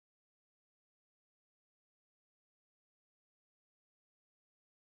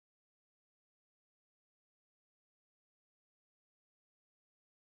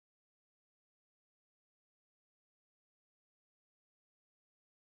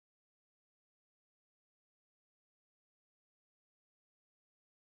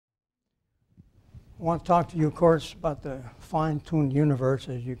I want to talk to you, of course, about the fine-tuned universe,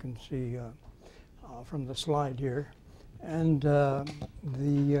 as you can see from the slide here. And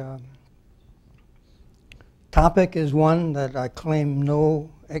the topic is one that I claim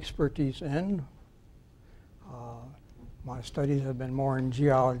no expertise in. My studies have been more in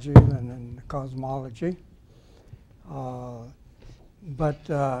geology than in cosmology. But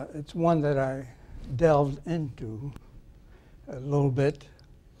it's one that I delved into a little bit.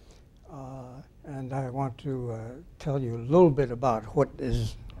 And I want to tell you a little bit about what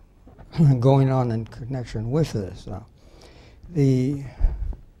is going on in connection with this. The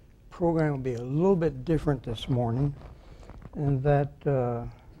program will be a little bit different this morning in that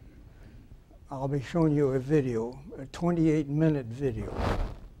I'll be showing you a video, a 28-minute video.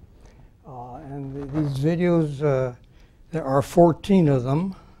 And these videos, there are 14 of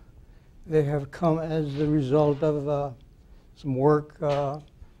them. They have come as the result of some work.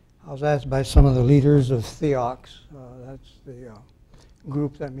 I was asked by some of the leaders of Theox, that's the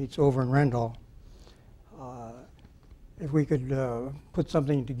group that meets over in Rendell, if we could put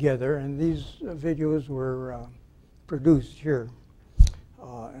something together. And these videos were produced here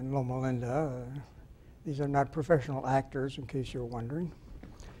in Loma Linda. These are not professional actors, in case you're wondering.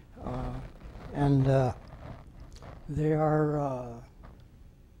 And they are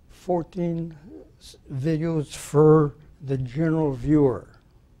 14 videos for the general viewer.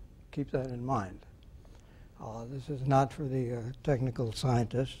 Keep that in mind. This is not for the technical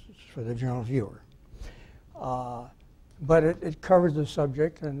scientists, it's for the general viewer. But it covers the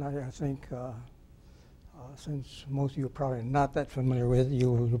subject, and I think since most of you are probably not that familiar with it,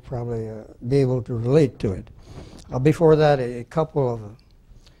 you'll probably be able to relate to it. Before that, a couple of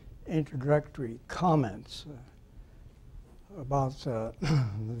introductory comments about the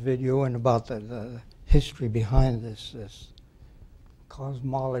video and about the history behind this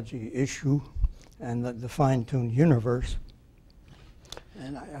cosmology issue and the fine-tuned universe.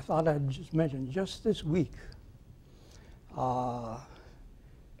 And I thought I'd just mention, just this week,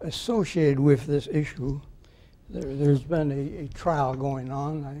 associated with this issue, there's been a trial going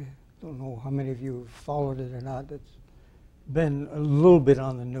on. I don't know how many of you have followed it or not. It's been a little bit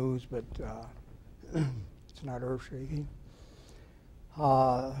on the news, but it's not earth-shaking.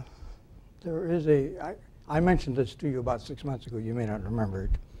 There is I mentioned this to you about 6 months ago. You may not remember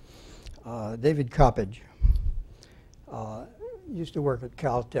it. David Coppage used to work at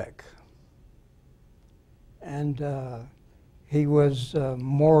Caltech. And he was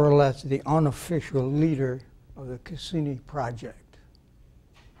more or less the unofficial leader of the Cassini project,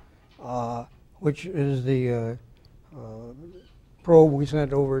 which is the probe we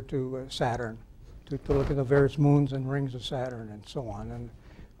sent over to Saturn to look at the various moons and rings of Saturn and so on. And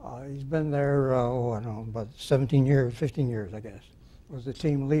he's been there, I don't know, about 17 years, 15 years, I guess, was the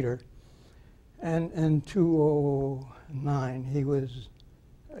team leader. And in 2009, he was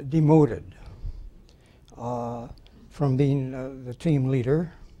demoted from being the team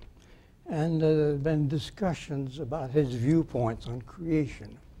leader. And there have been discussions about his viewpoints on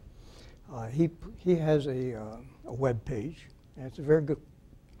creation. He has a web page, and it's a very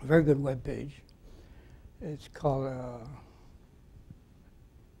good web page. It's called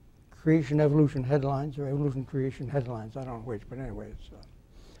Creation Evolution Headlines, or Evolution Creation Headlines. I don't know which, but anyway,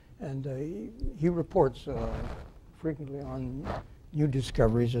 and he reports frequently on new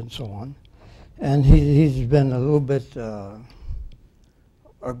discoveries and so on. And he's been a little bit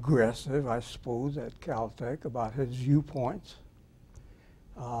aggressive, I suppose, at Caltech about his viewpoints.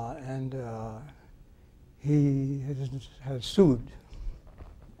 And he has sued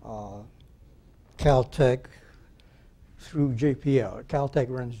Caltech through JPL. Caltech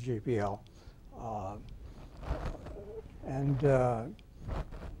runs JPL. And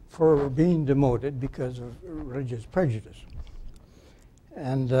for being demoted because of religious prejudice.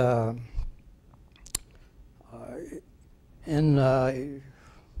 And in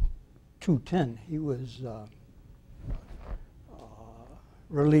 2010, he was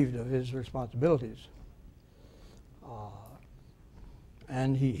relieved of his responsibilities.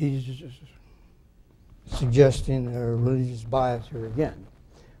 And he's just suggesting a religious bias here again.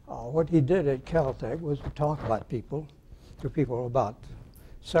 What he did at Caltech was to talk about to people about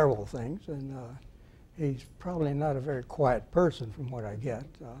several things, and he's probably not a very quiet person from what I get.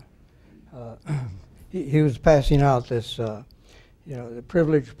 He was passing out this, the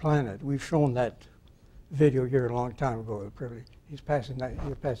privileged planet. We've shown that video here a long time ago. The privilege. He's passing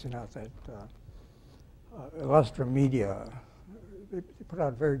out that Illustra Media. They put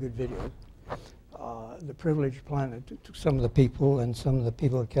out very good videos. The privileged planet to some of the people, and some of the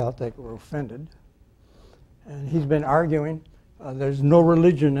people at Caltech were offended. And he's been arguing there's no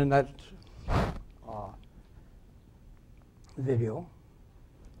religion in that video,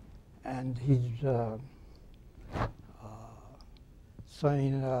 and he's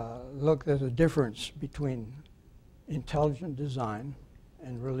saying, look, there's a difference between intelligent design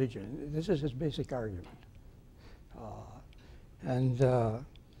and religion. This is his basic argument.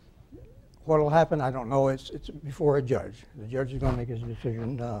 What will happen, I don't know. It's before a judge. The judge is going to make his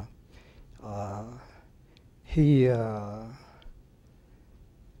decision.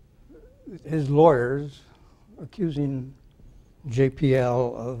 His lawyers accusing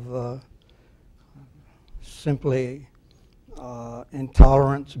JPL of simply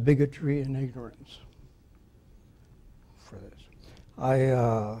intolerance, bigotry, and ignorance for this.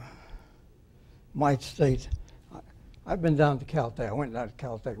 I might state, I've been down to Caltech. I went down to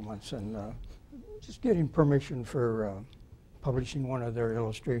Caltech once and just getting permission for publishing one of their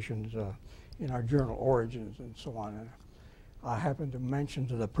illustrations in our journal Origins and so on. And I happened to mention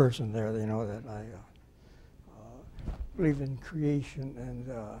to the person there, you know, that I believe in creation, and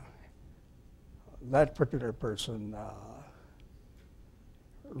that particular person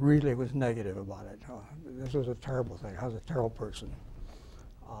really was negative about it. This was a terrible thing. I was a terrible person.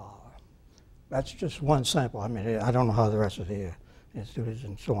 That's just one sample. I mean, I don't know how the rest of the institute is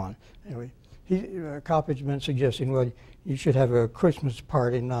and so on. Anyway, Coppedge's been suggesting, well, you should have a Christmas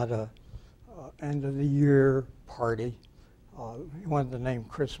party, not a end of the year party. He wanted the name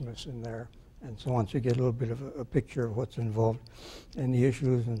Christmas in there and so on, so you get a little bit of a picture of what's involved in the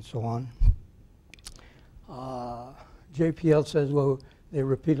issues and so on. JPL says, well, they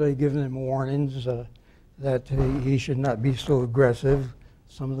repeatedly given him warnings that he should not be so aggressive.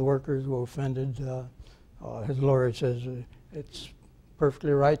 Some of the workers were offended. His lawyer says it's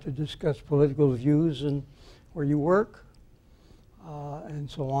perfectly right to discuss political views and where you work, and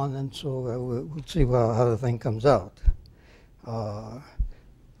so on. And so we'll see how the thing comes out.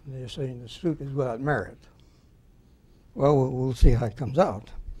 They're saying the suit is without merit. Well, we'll see how it comes out.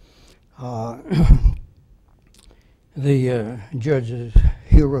 The judge is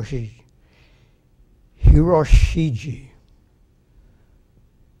Hiroshige.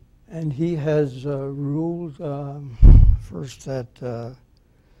 And he has ruled first that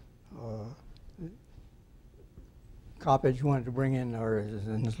Coppedge wanted to bring in, or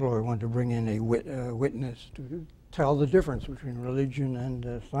his lawyer wanted to bring in a witness to tell the difference between religion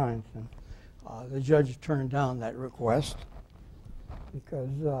and science. And the judge turned down that request because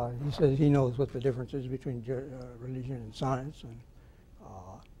he says he knows what the difference is between religion and science, and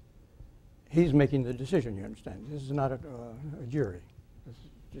he's making the decision, you understand. This is not a jury.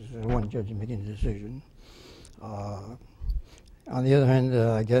 This is one judge making the decision. On the other hand,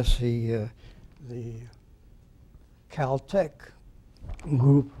 I guess the Caltech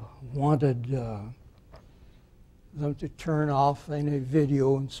group wanted them to turn off any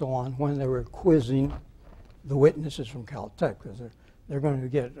video and so on when they were quizzing the witnesses from Caltech, because they're going to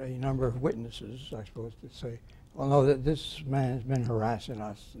get a number of witnesses, I suppose, to say, well, no, that this man has been harassing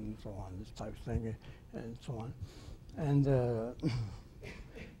us and so on, this type of thing, and so on. And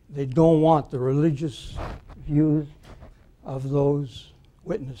they don't want the religious views of those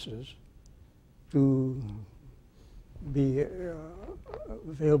witnesses to be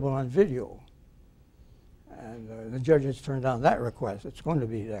available on video. And the judge has turned down that request. It's going to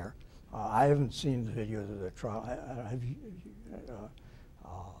be there. I haven't seen the videos of the trial,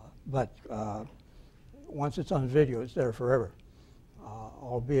 but once it's on video, it's there forever.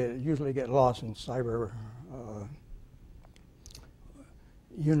 Albeit, it usually get lost in cyber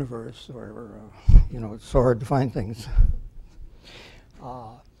universe, or you know, it's so hard to find things.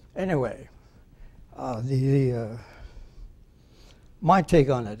 Anyway, my take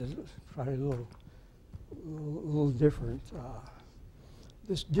on it is probably a little different.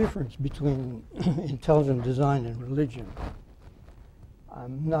 This difference between intelligent design and religion,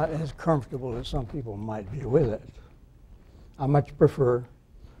 I'm not as comfortable as some people might be with it. I much prefer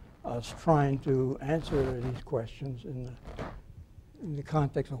us trying to answer these questions in the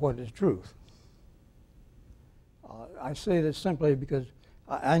context of what is truth. I say this simply because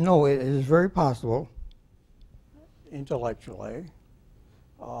I know it is very possible, intellectually,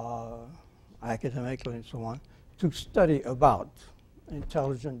 academically and so on, to study about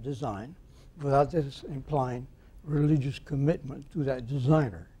intelligent design without this implying religious commitment to that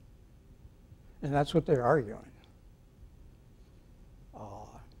designer. And that's what they're arguing.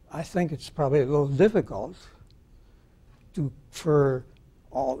 I think it's probably a little difficult for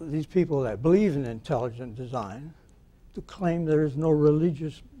all these people that believe in intelligent design to claim there is no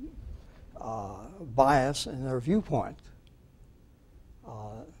religious bias in their viewpoint.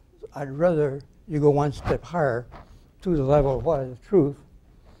 I'd rather you go one step higher to the level of what is truth,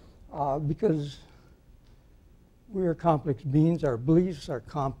 because we are complex beings. Our beliefs are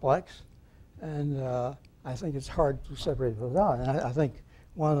complex, and I think it's hard to separate those out. And I think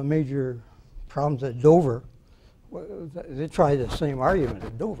one of the major problems at Dover, they tried the same argument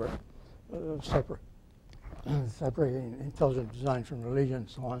at Dover, separating intelligent design from religion and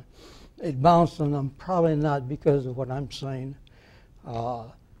so on. It bounced on them, probably not because of what I'm saying.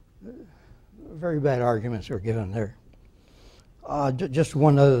 Very bad arguments were given there. Just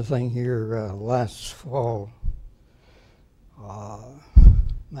one other thing here. Last fall,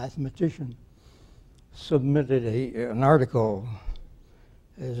 mathematician submitted an article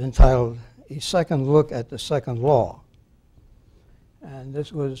is entitled "A Second Look at the Second Law," and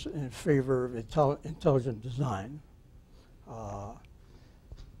this was in favor of intelligent design.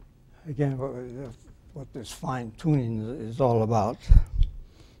 Again, what this fine-tuning is all about.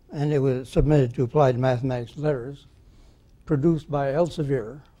 And it was submitted to Applied Mathematics Letters, produced by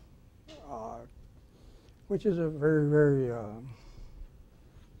Elsevier, which is a very, very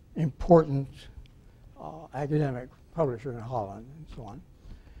important academic publisher in Holland and so on.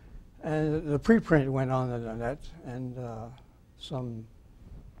 And the preprint went on the net, and some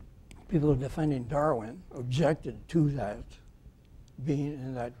people defending Darwin objected to that being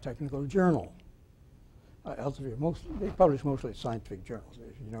in that technical journal. Elsevier, they publish mostly scientific journals,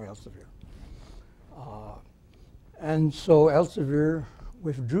 as you know, Elsevier. And so Elsevier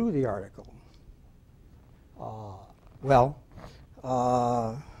withdrew the article.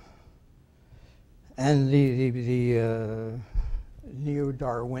 And the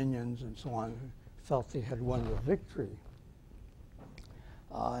neo-Darwinians and so on felt they had won the victory.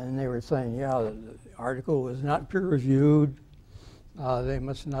 And they were saying, yeah, the article was not peer-reviewed. They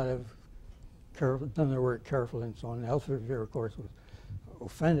must not have done their work carefully and so on. Elsevier, of course, was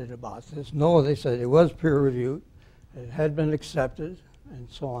offended about this. No, they said it was peer-reviewed. It had been accepted and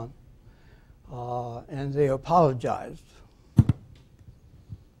so on. And they apologized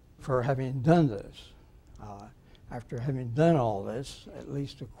for having done this. After having done all this, at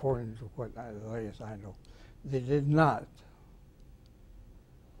least according to what the latest I know, they did not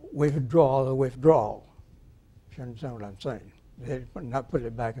withdraw the withdrawal, if you understand what I'm saying. They did not put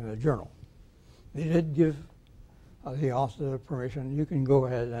it back in the journal. They did give the author the permission. You can go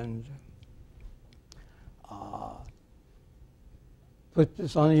ahead and put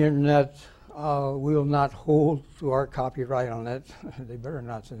this on the internet. We will not hold to our copyright on it. They better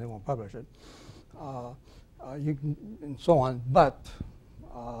not, since they won't publish it. You can, and so on, but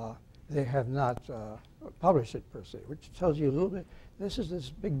they have not published it per se, which tells you a little bit. This is this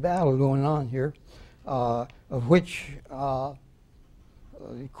big battle going on here, of which the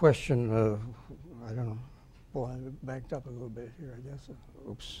question of, I don't know, boy, I backed up a little bit here, I guess.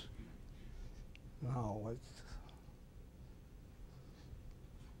 Oops. Now, what's...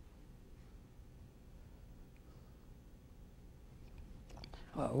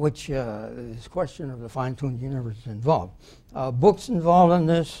 this question of the fine-tuned universe is involved. Books involved in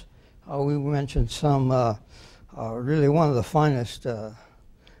this, we mentioned some, really one of the finest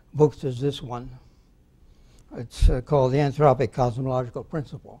books is this one. It's called The Anthropic Cosmological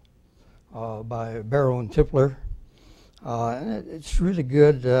Principle by Barrow and Tipler. And it's really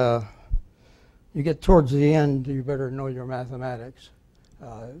good. You get towards the end, you better know your mathematics.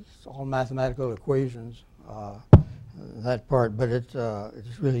 It's all mathematical equations. That part, but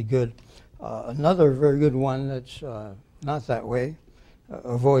it's really good. Another very good one that's not that way,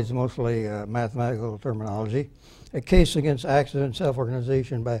 avoids mostly mathematical terminology, A Case Against Accident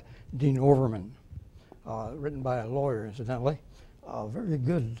Self-Organization by Dean Overman, written by a lawyer, incidentally. Very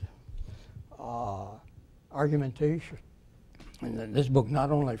good argumentation. And this book, not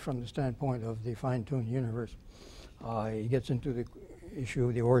only from the standpoint of the fine-tuned universe, he gets into the issue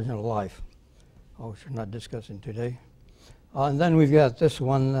of the origin of life, which we're not discussing today. And then we've got this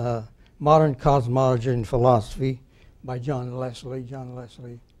one, Modern Cosmology and Philosophy by John Leslie. John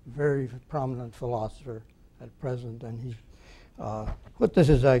Leslie, very prominent philosopher at present, and he's, what this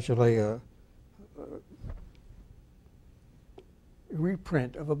is actually a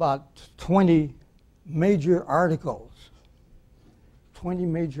reprint of about 20 major articles. 20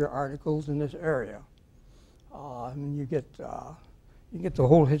 major articles in this area. And you get the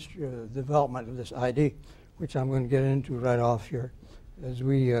whole history of the development of this idea, which I'm going to get into right off here as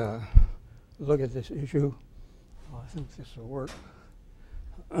we look at this issue. I think this will work.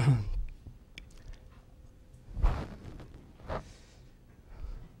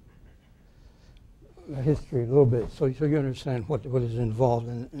 The history a little bit, so you understand what is involved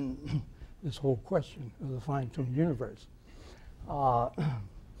in this whole question of the fine-tuned universe.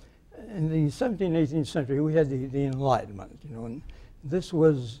 In the 17th, 18th century, we had the Enlightenment, you know, and this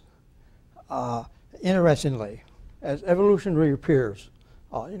was, interestingly, as evolution reappears,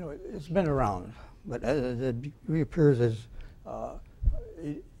 you know, it's been around, but as it reappears as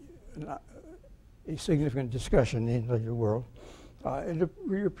a significant discussion in the intellectual world, it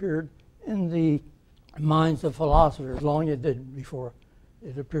reappeared in the minds of philosophers long as it did before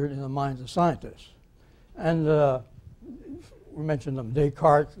it appeared in the minds of scientists. And we mentioned them: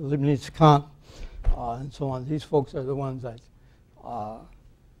 Descartes, Leibniz, Kant, and so on. These folks are the ones that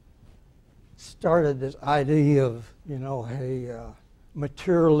started this idea of, you know, hey,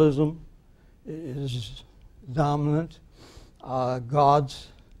 materialism is dominant. God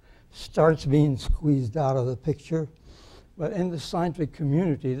starts being squeezed out of the picture. But in the scientific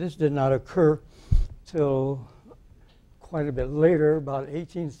community, this did not occur till quite a bit later, about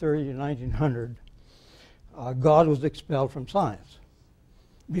 1830 to 1900. God was expelled from science.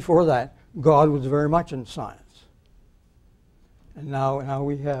 Before that, God was very much in science. And now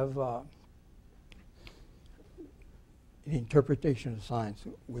we have the interpretation of science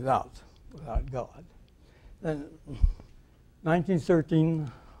without God. Then,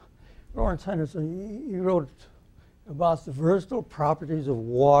 1913, Lawrence Henderson, he wrote about the versatile properties of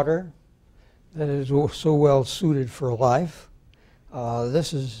water that is so well suited for life.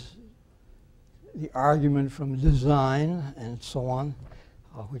 This is the argument from design and so on,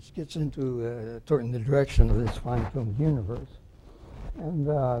 which gets into in the direction of this fine-tuned universe. And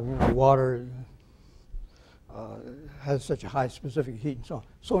you know, water has such a high specific heat and so on.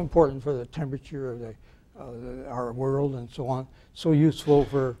 So important for the temperature of our world and so on. So useful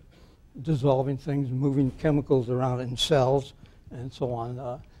for dissolving things, moving chemicals around in cells and so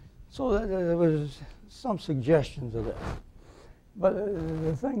on. So there was some suggestions of this. But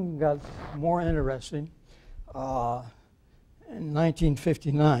the thing got more interesting. In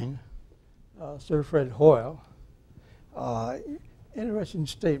 1959, Sir Fred Hoyle, interesting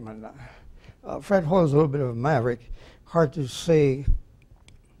statement. Fred Hoyle is a little bit of a maverick. Hard to say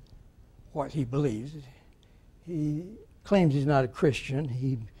what he believes. He claims he's not a Christian.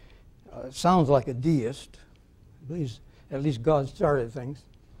 He sounds like a deist. He believes at least God started things.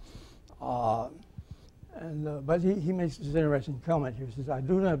 But he makes this interesting comment here. He says, "I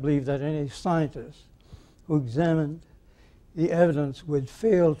do not believe that any scientist who examined the evidence would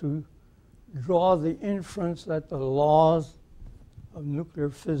fail to draw the inference that the laws of nuclear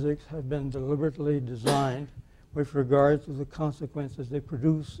physics have been deliberately designed with regard to the consequences they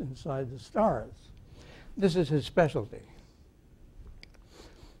produce inside the stars." This is his specialty,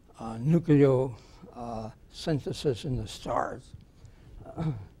 nucleosynthesis in the stars.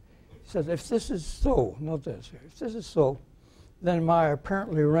 He says, if this is so, note this here, if this is so, then my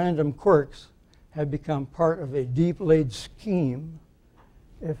apparently random quirks have become part of a deep-laid scheme.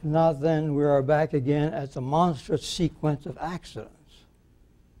 If not, then we are back again at the monstrous sequence of accidents.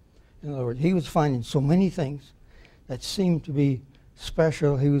 In other words, he was finding so many things that seemed to be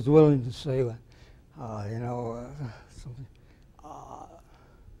special, he was willing to say,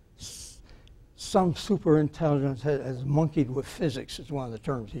 some super intelligence has monkeyed with physics, is one of the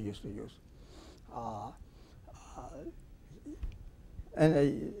terms he used to use.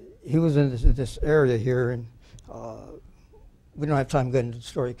 He was in this area here, and we don't have time to get into the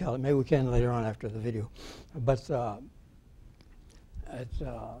story, Cal. Maybe we can later on after the video. But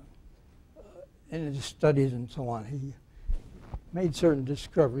in his studies and so on, he made certain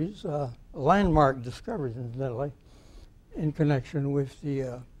discoveries, landmark discoveries, incidentally, in connection with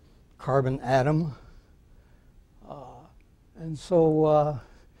the carbon atom. And so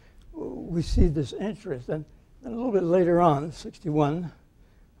we see this interest. And a little bit later on, in 61,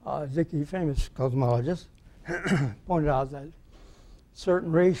 Zicke, famous cosmologist, pointed out that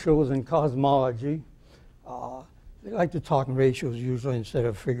certain ratios in cosmology, they like to talk in ratios usually instead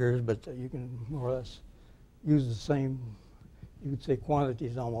of figures, but you can more or less use the same, you could say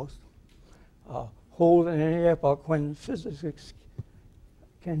quantities almost, hold in any epoch when physics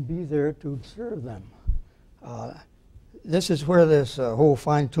can be there to observe them. This is where this whole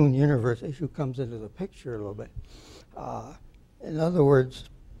fine-tuned universe issue comes into the picture a little bit. In other words,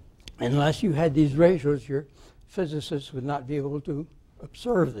 unless you had these ratios, your physicists would not be able to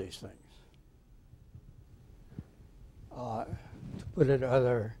observe these things. To put it in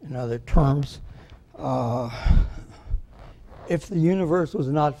other terms, if the universe was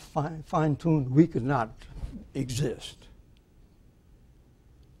not fine-tuned, we could not exist.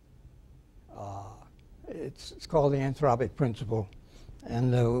 It's called the anthropic principle,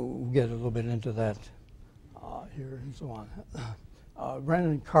 and we'll get a little bit into that here and so on.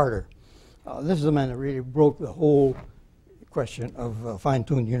 Brennan Carter, this is the man that really broke the whole question of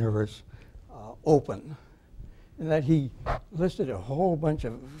fine-tuned universe open, in that he listed a whole bunch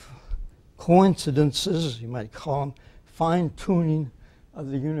of coincidences, you might call them, fine-tuning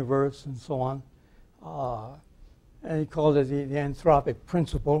of the universe and so on. And he called it the anthropic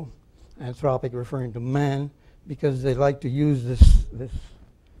principle, anthropic referring to man, because they like to use this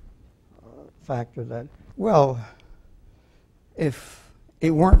factor that, well, if it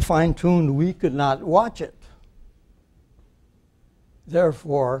weren't fine-tuned, we could not watch it.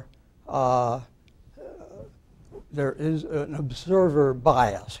 Therefore, there is an observer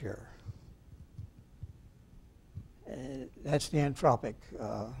bias here. That's the anthropic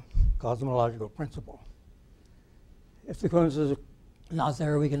cosmological principle. If the coincidences are not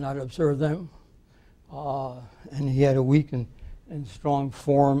there, we cannot observe them. And he had a weak and strong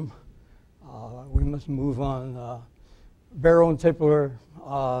form. We must move on. Barrow and Tipler,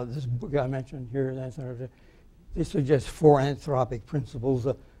 this book I mentioned here, they suggest 4 anthropic principles.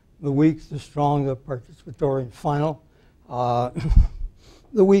 The weak, the strong, the participatory, and final.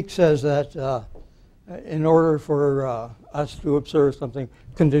 The weak says that in order for us to observe something,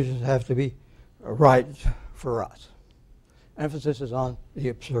 conditions have to be right for us. Emphasis is on the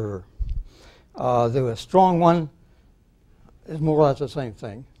observer. The strong one is more or less the same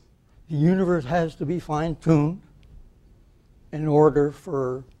thing. The universe has to be fine-tuned in order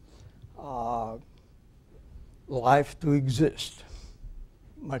for life to exist.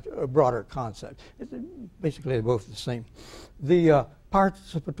 Much a broader concept. Basically, they're both the same. The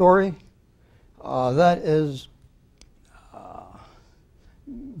participatory, that is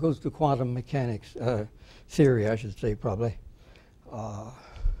goes to quantum mechanics theory, I should say, probably.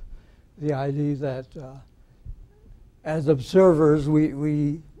 The idea that as observers,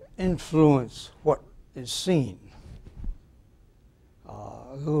 we influence what is seen.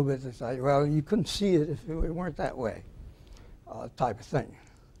 A little bit this idea, well, you couldn't see it if it weren't that way, type of thing.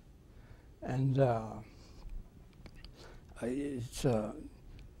 And it's, you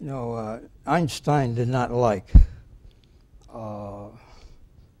know, Einstein did not like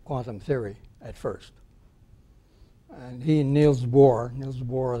quantum theory at first. And he and Niels Bohr,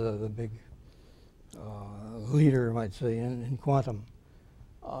 the big leader, you might say, in quantum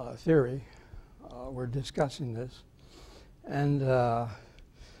theory, were discussing this. And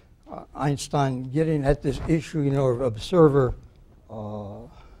Einstein, getting at this issue, you know, of observer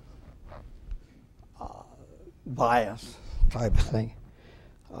bias type of thing,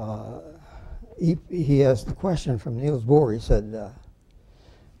 he asked the question from Niels Bohr. He said,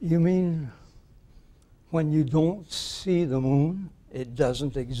 you mean when you don't see the moon, it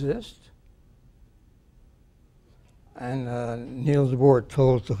doesn't exist? And Niels Bohr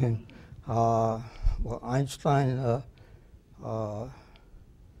told to him, well, Einstein,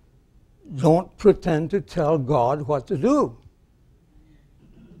 don't pretend to tell God what to do.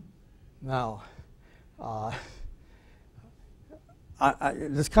 Now,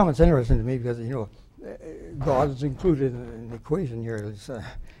 this comment's interesting to me because, you know, God is included in the equation here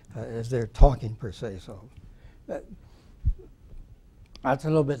as they're talking per se. So that's a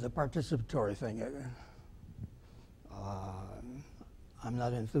little bit the participatory thing. I'm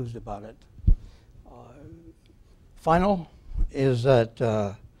not enthused about it. Final is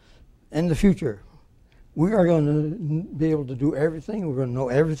that in the future, we are going to be able to do everything. We're going to know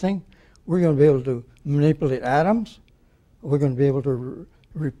everything. We're going to be able to manipulate atoms. We're going to be able to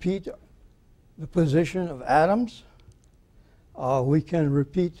repeat the position of atoms. We can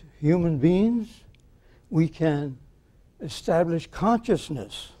repeat human beings. We can establish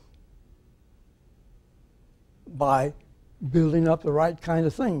consciousness by building up the right kind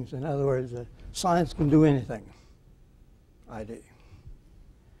of things. In other words, science can do anything, ID.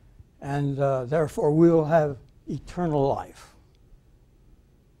 And therefore, we'll have eternal life.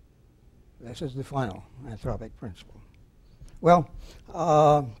 This is the final anthropic principle. Well,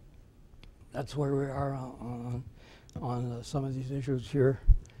 that's where we are on some of these issues here.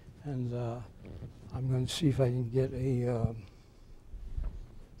 And I'm going to see if I can get a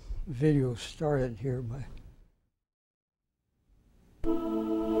video started here.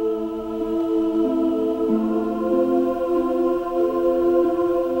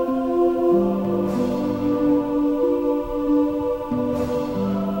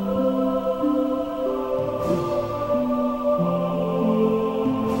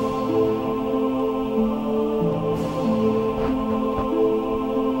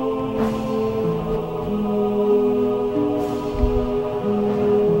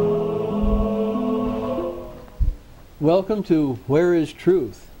 Welcome to Where is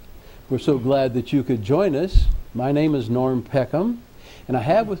Truth? We're so glad that you could join us. My name is Norm Peckham, and I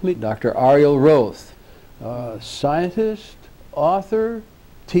have with me Dr. Ariel Roth, scientist, author,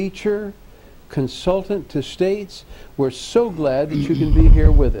 teacher, consultant to states. We're so glad that you can be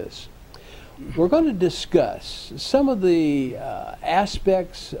here with us. we're going to discuss some of the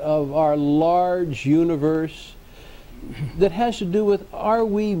aspects of our large universe that has to do with, are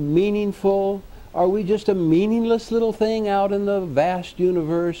we meaningful? Are we just a meaningless little thing out in the vast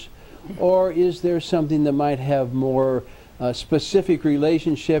universe? Or is there something that might have more specific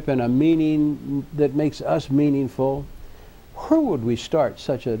relationship and a meaning that makes us meaningful? Where would we start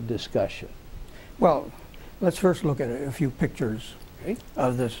such a discussion? Well, let's first look at a few pictures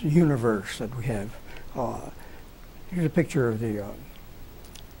of this universe that we have. Here's a picture of the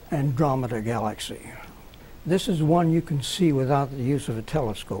Andromeda Galaxy. This is one you can see without the use of a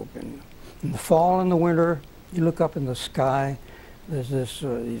telescope. In the fall and the winter, you look up in the sky, there's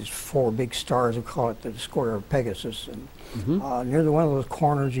these four big stars, we call it the Square of Pegasus. And near one of those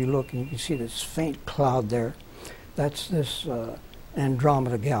corners you look and you can see this faint cloud there. That's this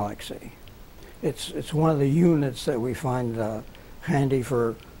Andromeda Galaxy. It's one of the units that we find handy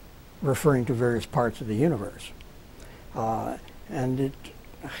for referring to various parts of the universe.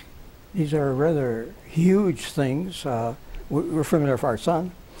 These are rather huge things. We're familiar with our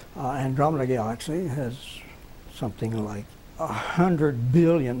sun. Andromeda Galaxy has something like 100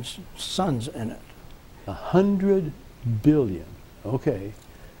 billion suns in it. 100 billion, okay.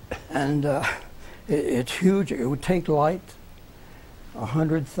 And it's huge. It would take light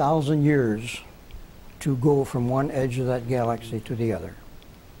 100,000 years to go from one edge of that galaxy to the other.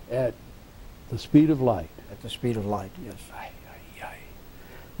 At the speed of light? At the speed of light, yes.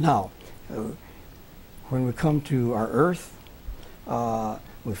 Now, when we come to our Earth,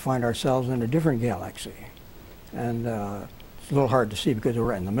 we find ourselves in a different galaxy. And it's a little hard to see because we're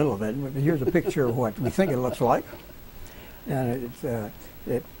right in the middle of it. But here's a picture of what we think it looks like. And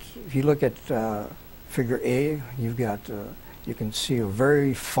if you look at figure A, you've got, you can see a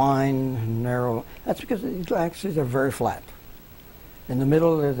very fine, narrow, that's because these galaxies are very flat. In the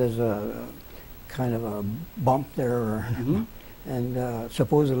middle there's a kind of a bump there, and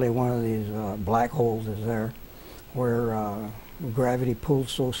supposedly one of these black holes is there where gravity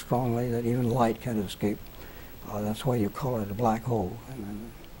pulls so strongly that even light can't escape. That's why you call it a black hole.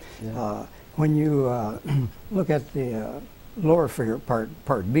 And, when you look at the lower figure,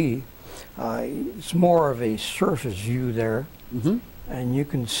 part B, it's more of a surface view there, and you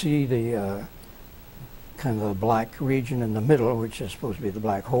can see the kind of the black region in the middle, which is supposed to be the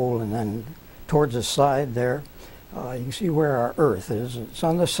black hole, and then towards the side there, you can see where our Earth is. It's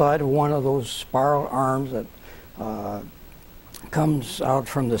on the side of one of those spiral arms that comes out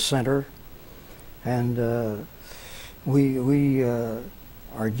from the center, and we are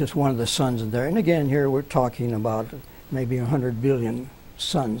just one of the suns in there. And again, here we're talking about maybe 100 billion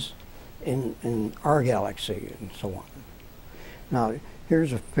suns in our galaxy and so on. Now,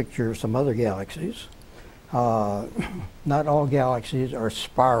 here's a picture of some other galaxies. Not all galaxies are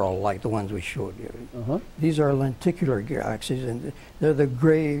spiral like the ones we showed you. These are lenticular galaxies, and they're the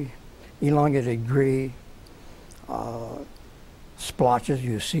gray, elongated gray splotches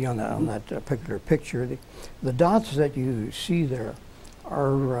you see on that particular picture. The dots that you see there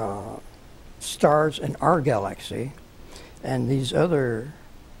are stars in our galaxy, and these other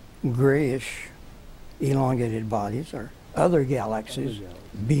grayish elongated bodies are other galaxies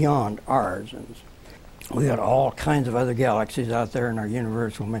beyond ours. And we got all kinds of other galaxies out there in our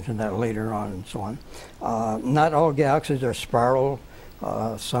universe. We'll mention that later on and so on. Not all galaxies are spiral.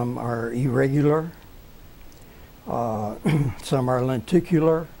 Some are irregular. Some are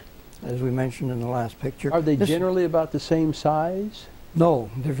lenticular, as we mentioned in the last picture. Are they generally about the same size? No,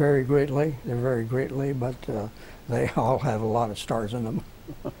 they vary greatly. They vary greatly, but they all have a lot of stars in them.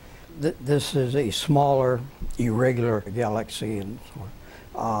 This is a smaller, irregular galaxy, and so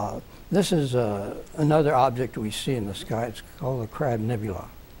on. This is another object we see in the sky. It's called the Crab Nebula.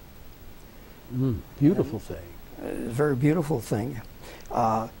 Beautiful thing. It's a very beautiful thing.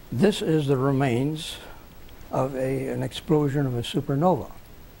 This is the remains of an explosion of a supernova.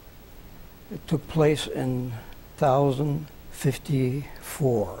 It took place in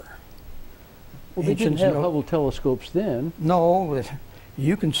 1054. Well, they didn't have Hubble telescopes then. No,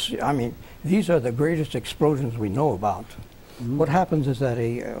 you can see, I mean, these are the greatest explosions we know about. What happens is that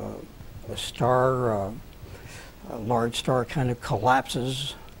a star, a large star, kind of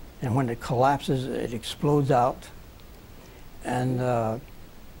collapses, and when it collapses, it explodes out, and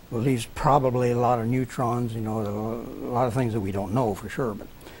leaves probably a lot of neutrons, you know, a lot of things that we don't know for sure, but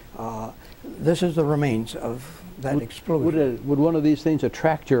this is the remains of that explosion. Would one of these things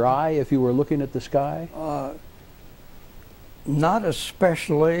attract your eye if you were looking at the sky? Not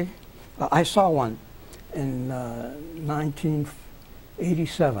especially. I saw one in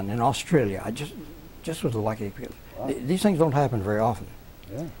 1987 in Australia. I just was lucky because these things don't happen very often.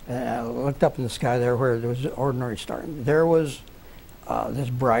 Yeah. And I looked up in the sky there where there was an ordinary star. There was this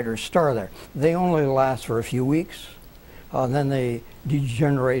brighter star there. They only last for a few weeks. Then they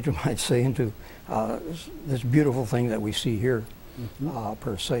degenerate, you might say, into this beautiful thing that we see here,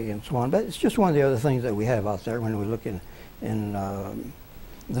 per se, and so on. But it's just one of the other things that we have out there when we look in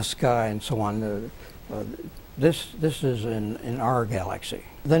the sky and so on. This is in our galaxy.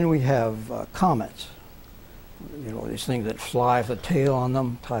 Then we have comets. You know, these things that fly with a tail on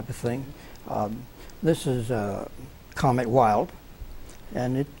them, type of thing. This is Comet Wild,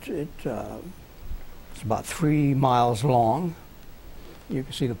 and it's about 3 miles long. You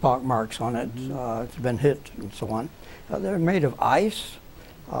can see the pock marks on it. It's been hit and so on. They're made of ice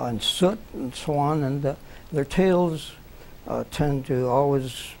and soot and so on, and their tails tend to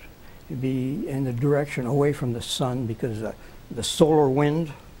always be in the direction away from the sun because the solar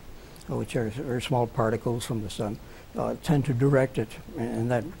wind, which are very small particles from the sun, tend to direct it in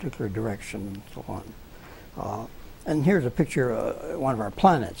that particular direction and so on. And here's a picture of one of our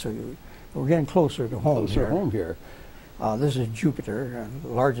planets. So we're getting closer to home here. This is Jupiter, the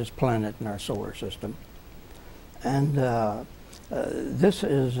largest planet in our solar system. And this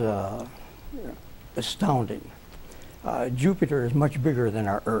is astounding. Jupiter is much bigger than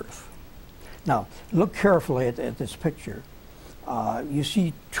our Earth. Now, look carefully at this picture. You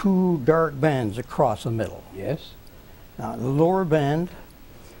see 2 dark bands across the middle. Yes. Now, the lower band,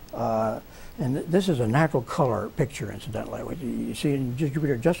 and this is a natural color picture, incidentally. You see in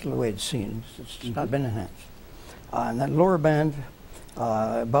Jupiter just the way it's seen. It's not been enhanced. And that lower band,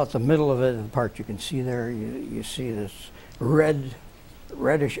 about the middle of it, the part you can see there, you see this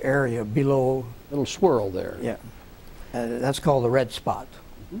reddish area below. Little swirl there. Yeah. That's called the red spot.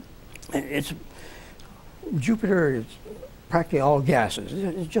 Jupiter is practically all gases.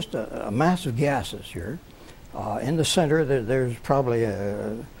 It's just a mass of gases here. In the center, there's probably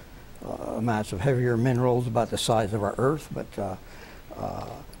a mass of heavier minerals about the size of our Earth, but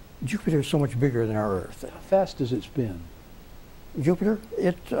Jupiter is so much bigger than our Earth. How fast does it spin? Jupiter,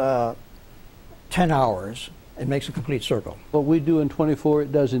 10 hours. It makes a complete circle. What we do in 24,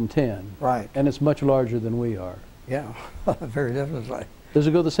 it does in 10. Right. And it's much larger than we are. Yeah, very definitely. Does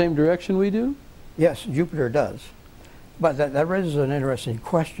it go the same direction we do? Yes, Jupiter does. But that raises an interesting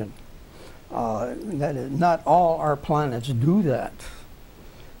question. That is, not all our planets do that.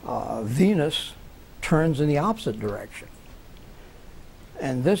 Venus turns in the opposite direction.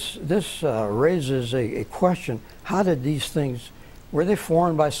 And this raises a question: how did these things, were they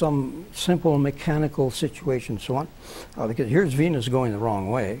formed by some simple mechanical situation and so on? Because here's Venus going the wrong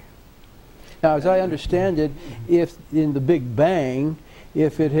way. Now, as I understand it, if in the Big Bang,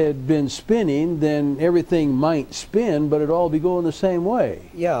 if it had been spinning, then everything might spin, but it'd all be going the same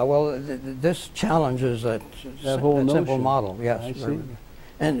way. Yeah, well, this challenges that whole simple model. Yes, I see.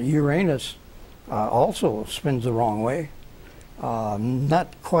 And Uranus also spins the wrong way.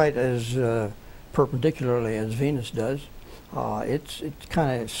 Not quite as perpendicularly as Venus does. It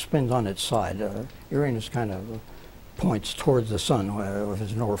kind of spins on its side. Uranus kind of points towards the sun with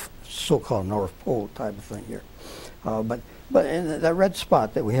its so-called North Pole type of thing here. But in that red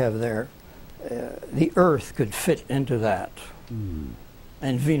spot that we have there, the Earth could fit into that,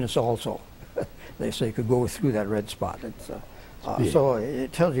 and Venus also. They say could go through that red spot. So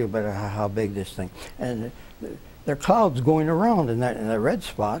it tells you about how big this thing. And there are clouds going around in that red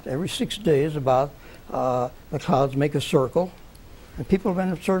spot. Every 6 days, about the clouds make a circle, and people have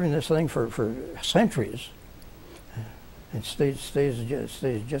been observing this thing for centuries. It stays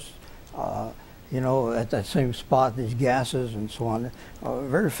just you know, at that same spot, these gases and so on. A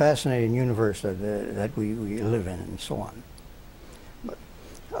very fascinating universe that we live in and so on. But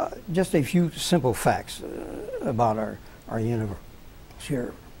just a few simple facts about our universe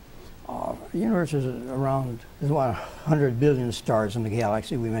here. The universe is around, there's about 100 billion stars in the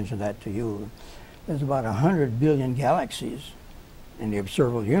galaxy. We mentioned that to you. There's about 100 billion galaxies in the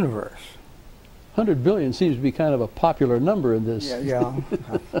observable universe. 100 billion seems to be kind of a popular number in this. Yeah.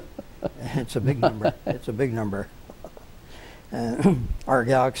 It's a big number. It's a big number. Our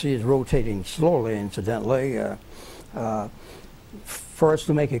galaxy is rotating slowly, incidentally. For us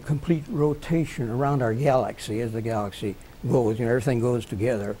to make a complete rotation around our galaxy, as the galaxy goes, you know, everything goes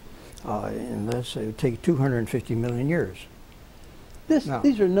together, in this, it would take 250 million years.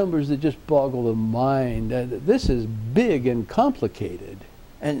 These are numbers that just boggle the mind. This is big and complicated.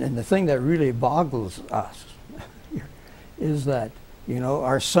 And the thing that really boggles us is that, you know,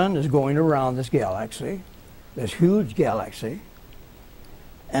 our sun is going around this galaxy, this huge galaxy,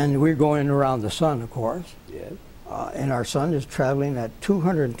 and we're going around the sun, of course. Yes. And our sun is traveling at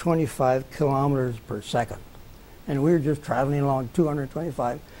 225 kilometers per second. And we were just traveling along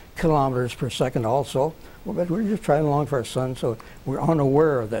 225 kilometers per second also. Well, but we were just traveling along for our sun, so we're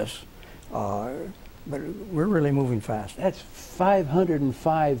unaware of this. But we're really moving fast. That's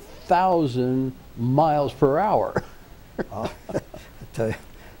 505,000 miles per hour. I tell you,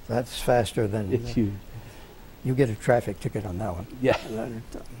 that's faster than It's huge. you get a traffic ticket on that one. Yeah. The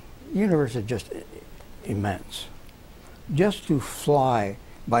universe is just immense. Just to fly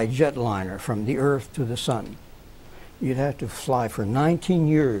by jetliner from the Earth to the sun, you'd have to fly for 19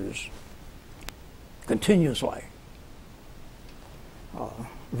 years continuously.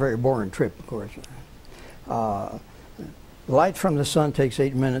 Very boring trip, of course. Light from the sun takes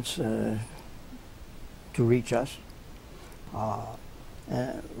 8 minutes to reach us.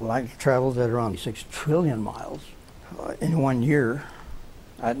 Light travels at around 6 trillion miles in 1 year,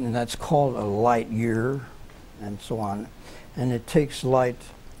 and that's called a light year, and so on. And it takes light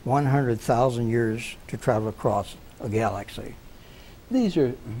 100,000 years to travel across a galaxy. These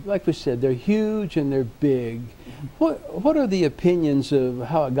are, like we said, they're huge and they're big. What are the opinions of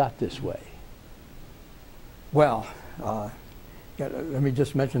how it got this way? Well, let me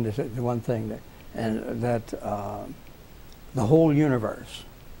just mention this one thing, that the whole universe,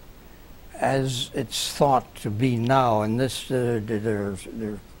 as it's thought to be now, and this there are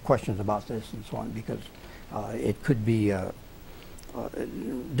questions about this and so on, because it could be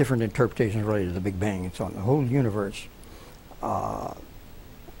different interpretations related to the Big Bang and so on. The whole universe,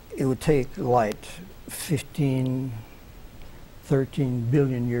 it would take light 15, 13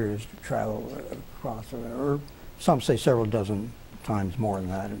 billion years to travel across, or some say several dozen times more than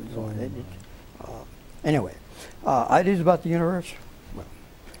that. And so anyway, ideas about the universe. Well,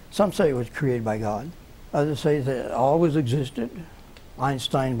 some say it was created by God. Others say that it always existed.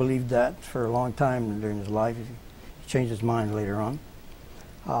 Einstein believed that for a long time during his life. He changed his mind later on.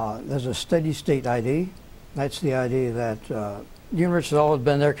 There's a steady state idea. That's the idea that the universe has always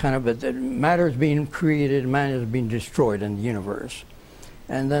been there, kind of, but that matter is being created, man is being destroyed in the universe.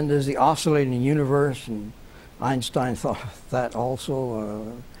 And then there's the oscillating universe, and Einstein thought that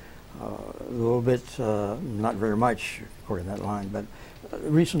also a little bit, not very much according to that line, but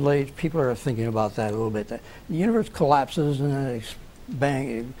recently people are thinking about that a little bit. The universe collapses and then it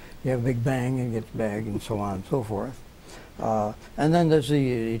bang, you have a big bang and it gets big and so on and so forth. And then there's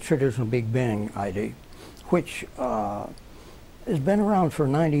the traditional Big Bang idea, which has been around for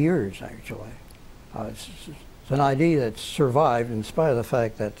 90 years, actually. It's an idea that's survived in spite of the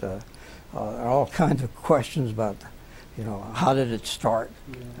fact that there are all kinds of questions about, how did it start,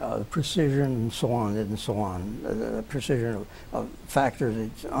 the precision and so on, the precision of factors.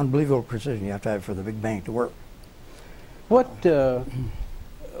 It's unbelievable precision you have to have for the Big Bang to work. What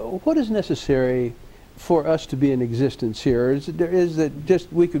is necessary for us to be in existence here? Is that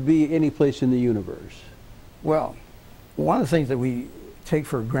just we could be any place in the universe? Well, one of the things that we take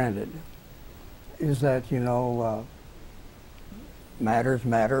for granted is that, matter is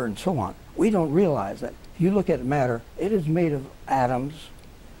matter and so on. We don't realize that. If you look at matter, it is made of atoms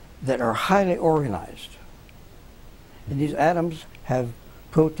that are highly organized. And these atoms have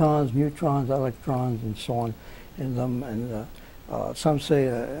protons, neutrons, electrons, and so on in them. And some say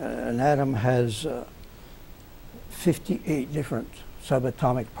an atom has 58 different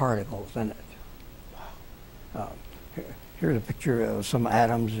subatomic particles in it. Here's a picture of some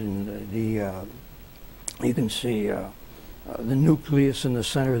atoms in you can see the nucleus in the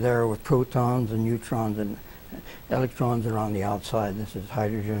center there with protons and neutrons and electrons are on the outside. This is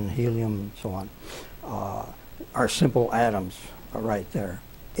hydrogen, helium, and so on. Our simple atoms are right there.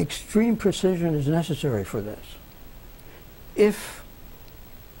 Extreme precision is necessary for this. If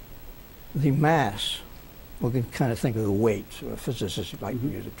the mass, we can kind of think of the weight, so physicists like to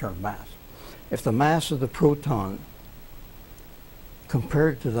use the term mass. If the mass of the proton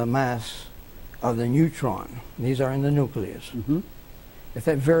compared to the mass of the neutron, these are in the nucleus, if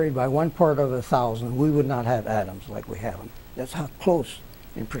that varied by 1 part of 1,000, we would not have atoms like we have them. That's how close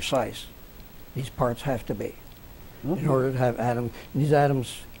and precise these parts have to be in order to have atoms. And these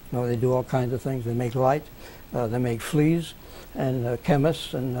atoms, they do all kinds of things. They make light, they make fleas, and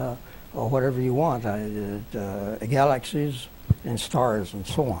chemists, and or whatever you want, galaxies and stars and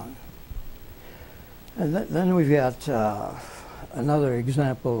so on. And then we've got another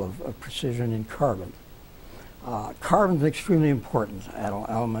example of precision in carbon. Carbon is an extremely important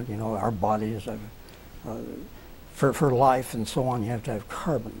element. Our bodies, for life and so on, you have to have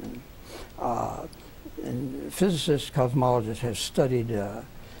carbon. And physicists, cosmologists have studied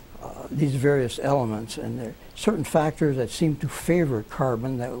these various elements, and there are certain factors that seem to favor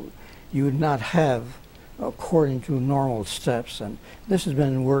carbon that you would not have according to normal steps. And this has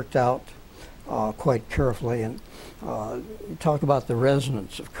been worked out quite carefully and talk about the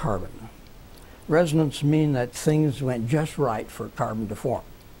resonance of carbon. Resonance mean that things went just right for carbon to form.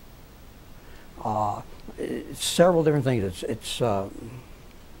 It's several different things. It's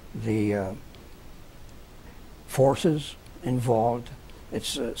the forces involved,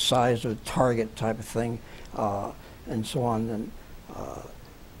 it's size of target type of thing, and so on. And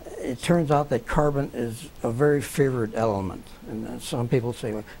it turns out that carbon is a very favored element. And some people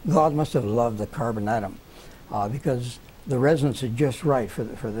say, well, God must have loved the carbon atom because the resonance is just right for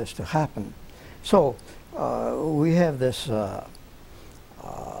this to happen. So we have this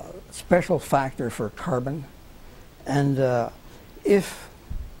special factor for carbon, and if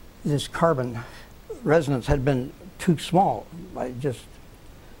this carbon resonance had been too small, by just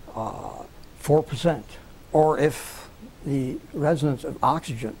 4%, or if the resonance of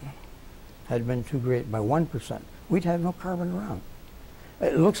oxygen had been too great by 1%, we'd have no carbon around.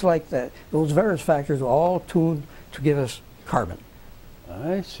 It looks like that those various factors are all tuned to give us carbon.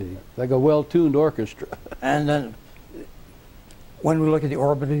 I see. Like a well-tuned orchestra. And then when we look at the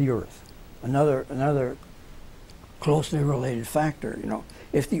orbit of the Earth, another closely related factor, you know,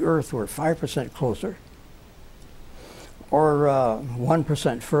 if the Earth were 5% closer or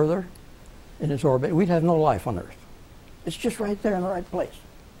 1% further in its orbit, we'd have no life on Earth. It's just right there in the right place.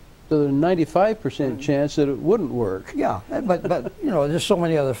 So there's a 95% chance that it wouldn't work. Yeah, but you know, there's so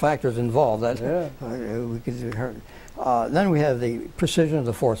many other factors involved that we could hurt. Then we have the precision of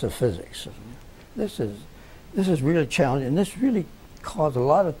the force of physics. This is really challenging, and this really caused a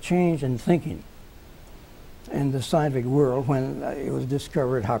lot of change in thinking in the scientific world when it was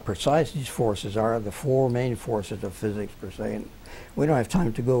discovered how precise these forces are, the four main forces of physics per se. And we don't have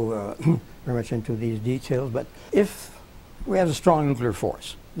time to go very much into these details, but if we have a strong nuclear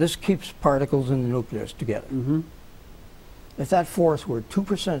force, this keeps particles in the nucleus together. Mm-hmm. If that force were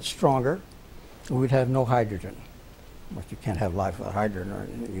 2% stronger, we'd have no hydrogen. But you can't have life without hydrogen, or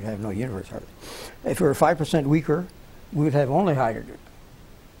you'd have no universe hardly. If we were 5% weaker, we would have only hydrogen.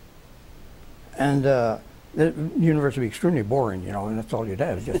 And the universe would be extremely boring, you know, and that's all you'd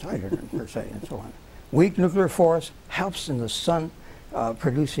have is just hydrogen per se, and so on. Weak nuclear force helps in the sun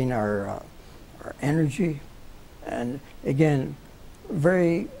producing our energy, and again,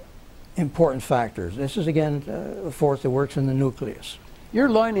 very important factors. This is again a force that works in the nucleus. You're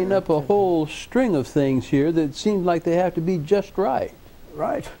lining up a whole string of things here that seem like they have to be just right.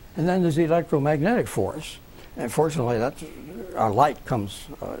 Right. And then there's the electromagnetic force. And fortunately, that's, our light comes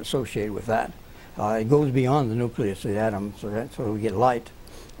associated with that. It goes beyond the nucleus of the atom, so we get light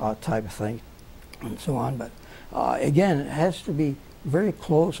type of thing, and so on. But again, it has to be very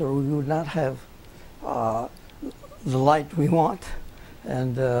close, or we would not have the light we want.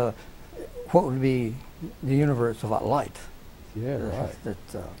 And what would be the universe without light? Yeah,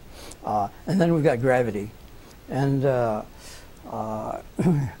 right. And then we've got gravity. And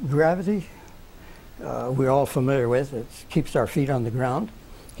gravity, we're all familiar with. It keeps our feet on the ground,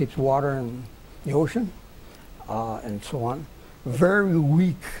 keeps water in the ocean, and so on. Very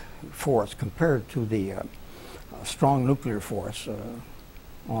weak force compared to the strong nuclear force.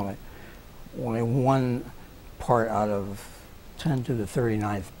 Only 1 part out of 10 to the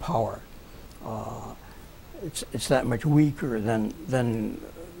 39th power. It's that much weaker than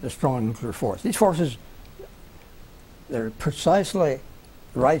the strong nuclear force. These forces, they're precisely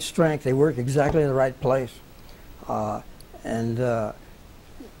the right strength. They work exactly in the right place, and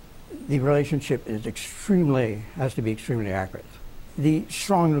the relationship is has to be extremely accurate. The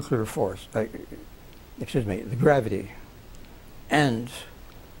strong nuclear force, the gravity, and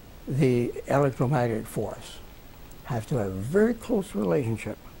the electromagnetic force have to have a very close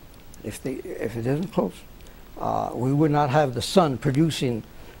relationship. If it isn't close, we would not have the sun producing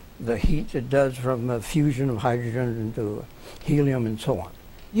the heat it does from the fusion of hydrogen into helium and so on.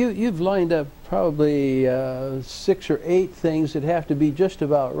 You've lined up probably 6 or 8 things that have to be just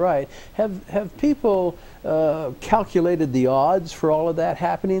about right. Have people calculated the odds for all of that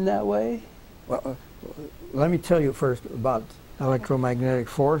happening that way? Well, let me tell you first about electromagnetic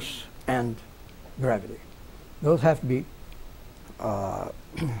force and gravity. Those have to be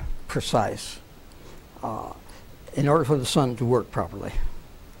precise in order for the sun to work properly.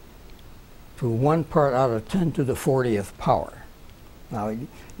 To 1 part out of 10 to the 40th power. Now,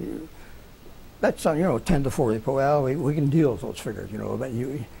 that's, 10 to 40th power. Well, we can deal with those figures, but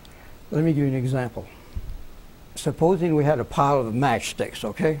let me give you an example. Supposing we had a pile of matchsticks,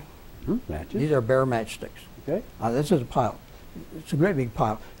 okay? Matches. These are bare matchsticks. Okay. This is a pile. It's a great big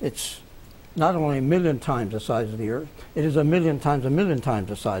pile. It's not only 1,000,000 times the size of the Earth, it is 1,000,000 times 1,000,000 times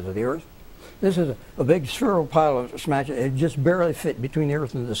the size of the Earth. This is a big spherical pile of matches. It just barely fit between the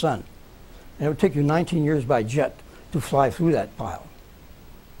Earth and the sun. And it would take you 19 years by jet to fly through that pile.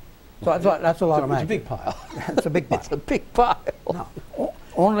 So I thought that's a lot of matches. It's a big pile. It's a big pile. It's a big pile. Now,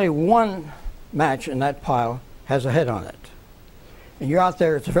 only one match in that pile has a head on it. And you're out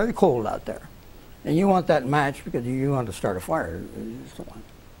there, it's very cold out there. And you want that match because you want to start a fire.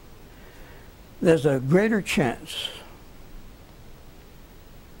 There's a greater chance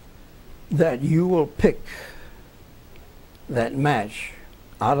that you will pick that match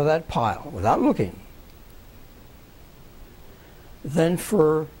out of that pile without looking than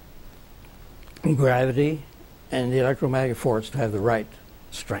for gravity and the electromagnetic force to have the right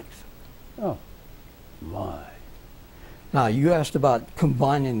strength. Oh, my. Now, you asked about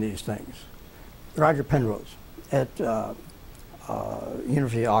combining these things. Roger Penrose at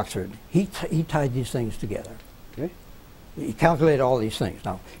University of Oxford, he tied these things together. Okay. He calculated all these things.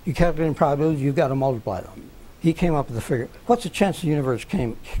 Now, you calculate probabilities, you've got to multiply them. He came up with the figure. What's the chance the universe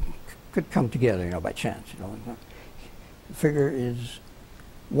could come together, by chance? The figure is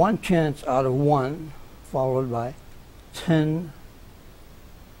 1 chance out of 1, followed by 10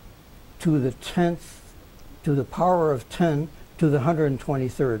 to the 10th to the power of 10 to the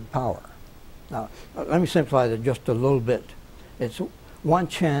 123rd power. Now, let me simplify that just a little bit. It's 1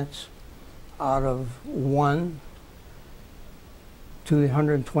 chance out of 1 to the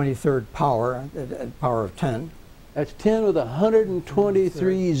 123rd power, power of 10. That's 10 with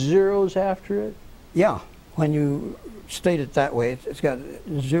 123 zeros after it? Yeah, when you state it that way, it's got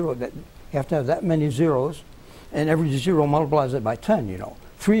zero. You have to have that many zeros, and every zero multiplies it by 10,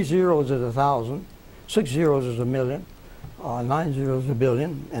 3 zeros is 1,000, 6 zeros is 1,000,000, 9 zeros is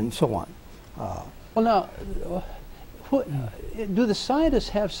 1,000,000,000, and so on. Well, now, do the scientists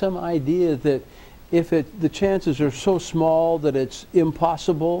have some idea that if the chances are so small that it's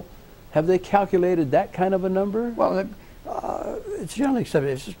impossible? Have they calculated that kind of a number? Well, it's generally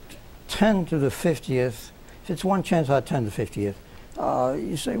accepted. It's 10 to the 50th. If it's 1 chance out of 10 to the 50th,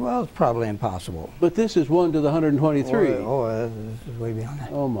 you say, well, it's probably impossible. But this is 1 to the 123. This is way beyond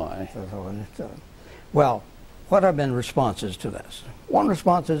that. Oh, my. Well, what have been responses to this? One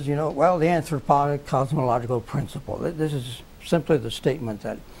response is, well, the anthropic cosmological principle. This is simply the statement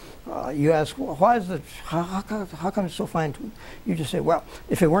that you ask, well, why is it, how come it's so fine? You just say, well,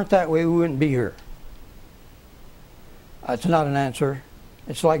 if it weren't that way, we wouldn't be here. It's not an answer.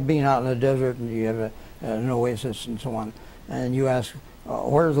 It's like being out in the desert and you have an oasis and so on. And you ask,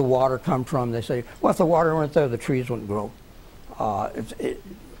 where does the water come from? They say, well, if the water weren't there, the trees wouldn't grow.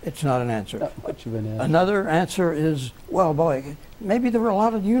 It's not an answer. Not much of an answer. Another answer is, well, boy, maybe there were a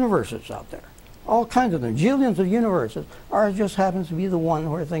lot of universes out there. All kinds of them, jillions of universes. Ours just happens to be the one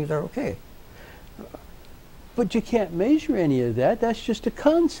where things are okay. But you can't measure any of that. That's just a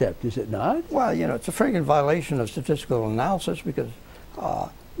concept, is it not? Well, it's a friggin' violation of statistical analysis because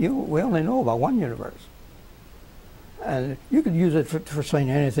we only know about one universe. And you could use it for saying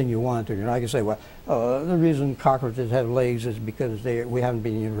anything you want to. I could say, well, the reason cockroaches have legs is because we haven't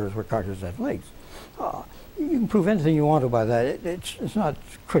been in a universe where cockroaches have legs. You can prove anything you want to by that. It's not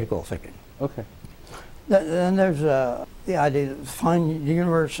critical thinking. Okay. Then there's the idea that the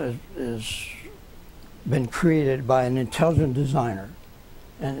universe has been created by an intelligent designer.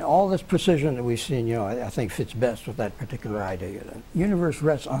 And all this precision that we've seen, I think fits best with that particular idea. The universe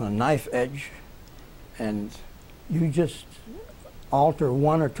rests on a knife edge, and you just alter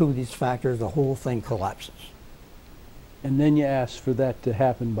one or two of these factors, the whole thing collapses. And then you ask for that to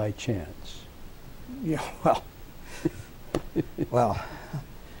happen by chance. Yeah, well,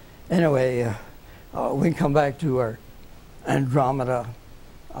 anyway, we can come back to our Andromeda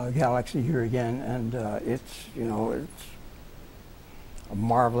galaxy here again, and it's a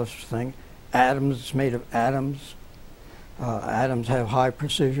marvelous thing. It's made of atoms. Atoms have high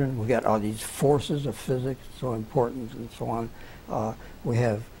precision. We got all these forces of physics, so important, and so on. We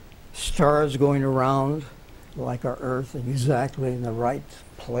have stars going around like our Earth exactly in the right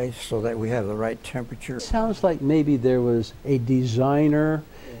place so that we have the right temperature. It sounds like maybe there was a designer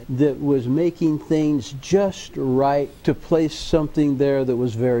that was making things just right to place something there that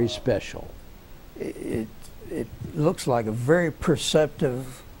was very special. It looks like a very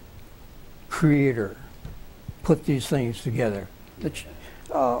perceptive creator put these things together.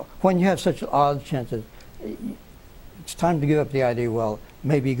 When you have such odd chances, it's time to give up the idea, well,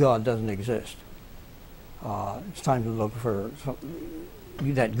 maybe God doesn't exist. It's time to look for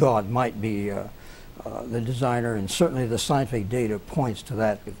that God might be the designer, and certainly the scientific data points to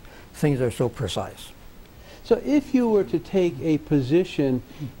that. Things are so precise. So if you were to take a position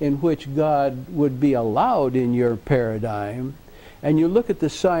in which God would be allowed in your paradigm, and you look at the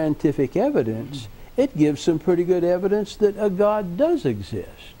scientific evidence, it gives some pretty good evidence that a God does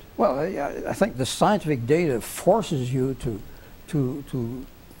exist. Well, I think the scientific data forces you to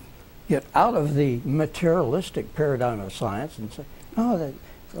get out of the materialistic paradigm of science and say, no,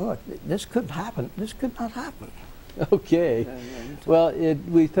 look, this could happen. This could not happen. Okay. Well,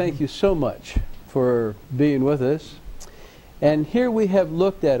 we thank you so much for being with us. And here we have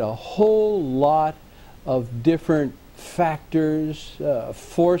looked at a whole lot of different factors,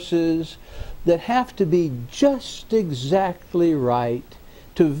 forces that have to be just exactly right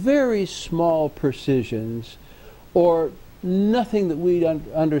to very small precisions, or nothing that we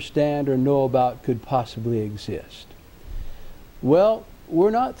understand or know about could possibly exist. Well,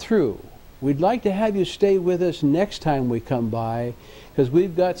 we're not through. We'd like to have you stay with us next time we come by, because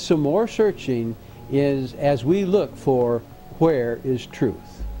we've got some more searching as we look for where is truth.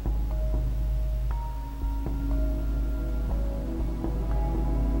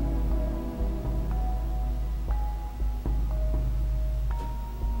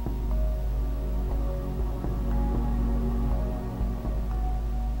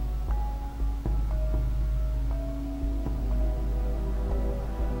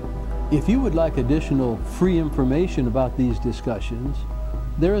 If you would like additional free information about these discussions,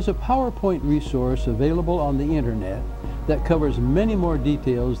 there is a PowerPoint resource available on the internet that covers many more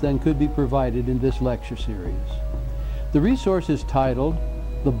details than could be provided in this lecture series. The resource is titled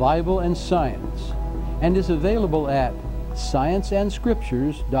The Bible and Science and is available at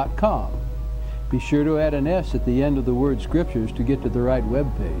scienceandscriptures.com. Be sure to add an S at the end of the word Scriptures to get to the right web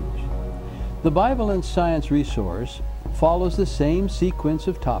page. The Bible and Science resource follows the same sequence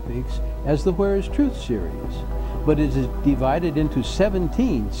of topics as the Where is Truth series, but it is divided into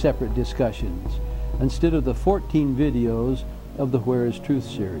 17 separate discussions instead of the 14 videos of the Where is Truth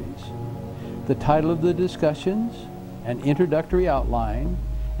series. The title of the discussions, an introductory outline,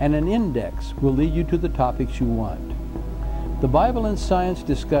 and an index will lead you to the topics you want. The Bible and Science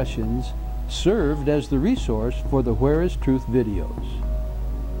discussions served as the resource for the Where is Truth videos.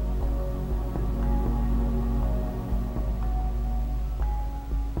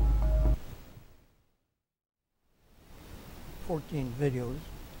 14 videos.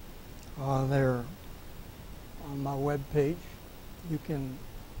 They're on my web page. You can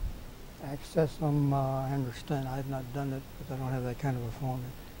access them. I understand I've not done it because I don't have that kind of a phone.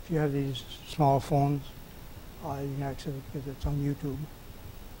 If you have these small phones, you can access it because it's on YouTube.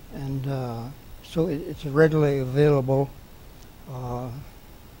 And so it's readily available.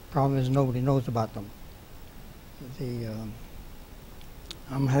 Problem is nobody knows about them.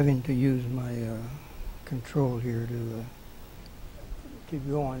 I'm having to use my control here to keep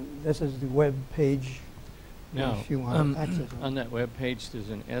going. This is the web page. Now, if you want to access it. on that web page, there's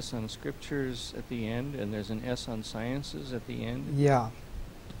an S on Scriptures at the end, and there's an S on Sciences at the end. Yeah.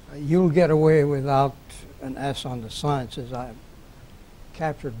 You'll get away without an S on the Sciences. I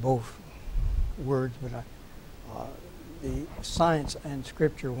captured both words, but the Science and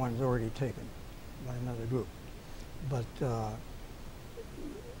Scripture one's already taken by another group. But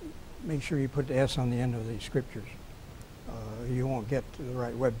make sure you put the S on the end of the Scriptures. You won't get to the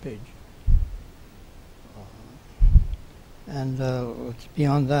right web page. And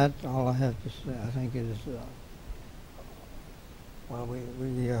beyond that, all I have to say, I think, is well,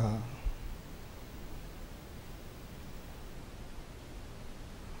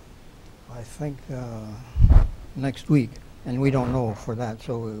 I think next week, and we don't know for that.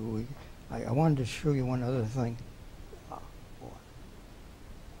 So I wanted to show you one other thing.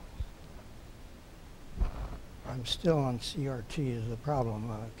 I'm still on CRT is the problem,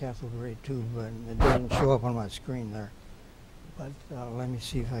 cathode ray tube, and it doesn't show up on my screen there. But let me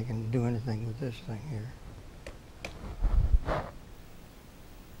see if I can do anything with this thing here.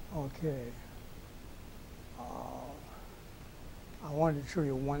 Okay. I wanted to show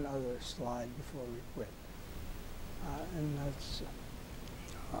you one other slide before we quit. And that's,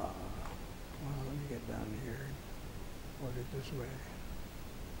 well, let me get down here and put it this way.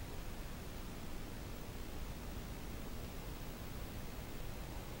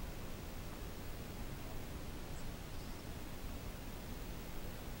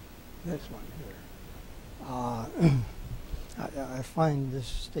 This one here. I find this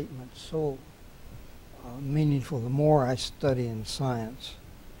statement so meaningful. The more I study in science,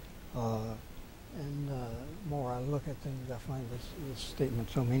 and the more I look at things, I find this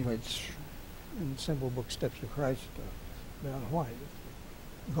statement so meaningful. It's in the simple book, Steps of Christ, Leon White.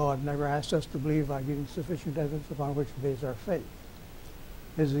 God never asked us to believe by giving sufficient evidence upon which to base our faith.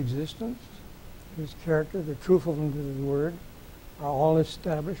 His existence, his character, the truthfulness of his word, are all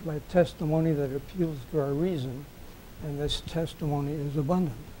established by testimony that appeals to our reason, and this testimony is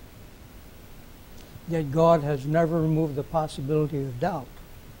abundant. Yet God has never removed the possibility of doubt.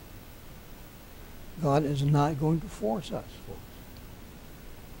 God is not going to force us, folks.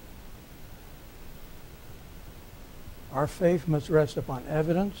 Our faith must rest upon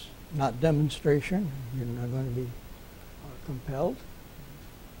evidence, not demonstration. You're not going to be compelled.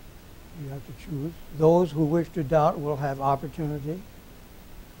 You have to choose. Those who wish to doubt will have opportunity,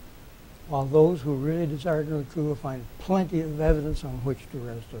 while those who really desire to know the truth will find plenty of evidence on which to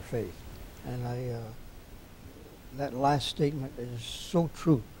rest their faith. And that last statement is so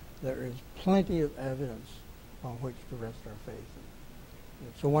true. There is plenty of evidence on which to rest our faith.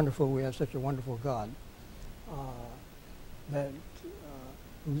 It's so wonderful we have such a wonderful God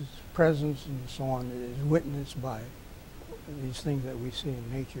whose presence and so on is witnessed by these things that we see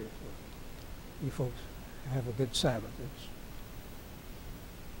in nature. So you folks have a good Sabbath.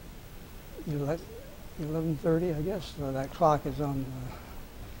 It's 11:30, I guess. That clock is on,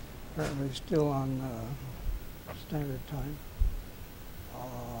 apparently still on standard time.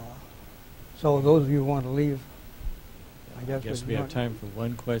 So those of you who want to leave, I guess we have time for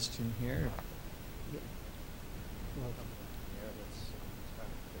one question here.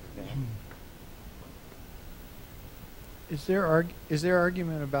 Is there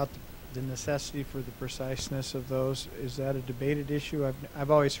argument about the necessity for the preciseness of those? Is that a debated issue?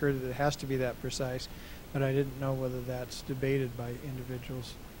 I've always heard that it has to be that precise, but I didn't know whether that's debated by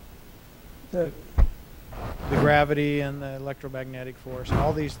individuals. The gravity and the electromagnetic force,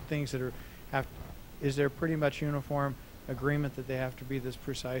 all these things that is there pretty much uniform agreement that they have to be this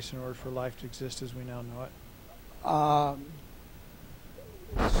precise in order for life to exist as we now know it?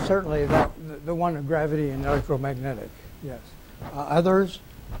 Certainly the one of gravity and electromagnetic, yes. Others,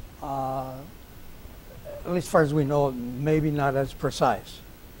 at least as far as we know, maybe not as precise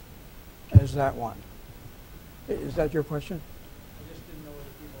as that one. Is that your question? I just didn't know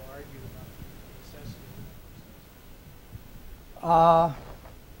whether people argued about the necessity of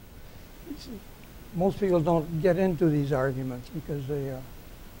most people don't get into these arguments because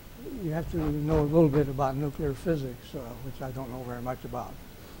you have to know a little bit about nuclear physics, which I don't know very much about,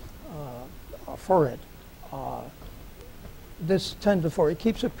 for it. This 10 to 4, it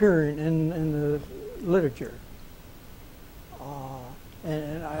keeps appearing in the literature.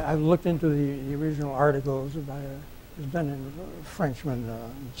 And I've looked into the original articles. It's been in Frenchman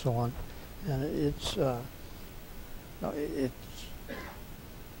and so on. And it's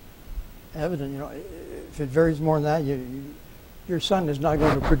evident, if it varies more than that, your sun is not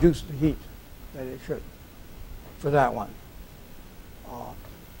going to produce the heat that it should for that one.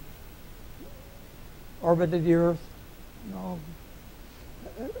 Orbit of the Earth,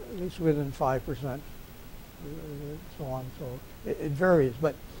 at least within 5%, so on. So it varies,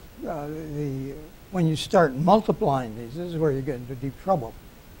 but when you start multiplying these, this is where you get into deep trouble,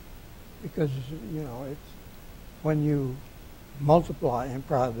 because it's when you multiply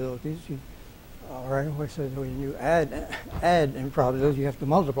improbabilities, when you add improbabilities, you have to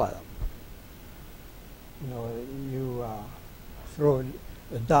multiply them. You throw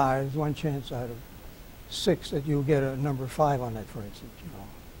a die, there's one chance out of 6 that you'll get a number 5 on it, for instance.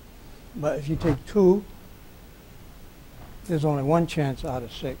 But if you take 2, there's only one chance out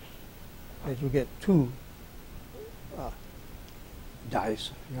of 6 that you'll get 2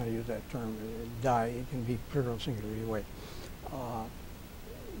 dice. You got to use that term. Die, it can be plural, singular, either way.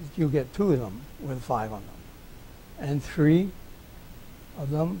 You get 2 of them with 5 on them, and 3 of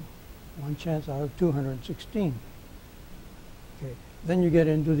them, one chance out of 216. Okay, then you get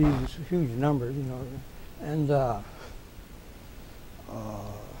into these huge numbers, and the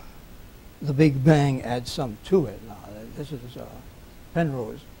Big Bang adds some to it. Now, this is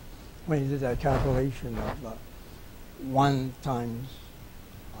Penrose, when he did that calculation of 1 times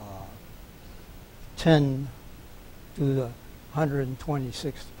 10 to the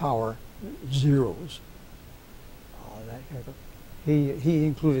 126th power zeros. He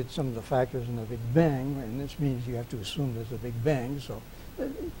included some of the factors in the Big Bang, and this means you have to assume there's a Big Bang. So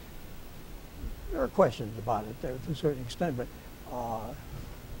there are questions about it there to a certain extent, but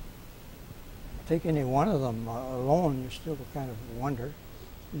take any one of them alone, you still kind of wonder.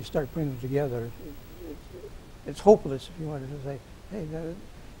 You start putting them together, it's hopeless if you wanted to say, hey,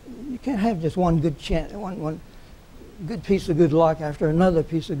 you can't have just one good chance, one good piece of good luck after another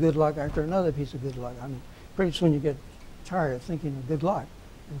piece of good luck after another piece of good luck. I mean, pretty soon you get tired of thinking of good luck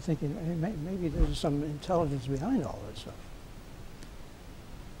and thinking, hey, maybe there's some intelligence behind all this stuff.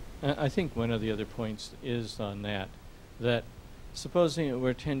 I think one of the other points is on that supposing it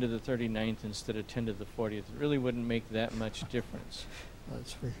were 10 to the 39th instead of 10 to the 40th, it really wouldn't make that much difference.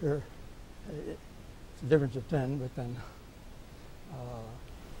 That's for sure. It's a difference of 10, but then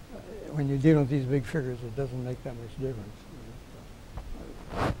when you're dealing with these big figures, it doesn't make that much difference.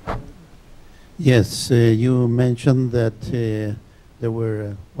 Yes, you mentioned that there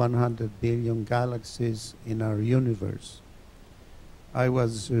were 100 billion galaxies in our universe. I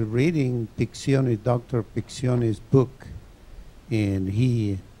was reading Dr. Piccioni's book, and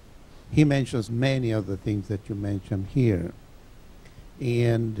he mentions many of the things that you mentioned here.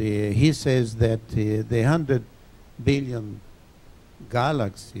 And he says that the 100 billion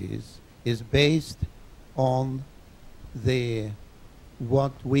galaxies is based on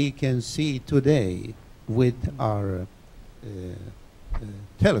what we can see today with our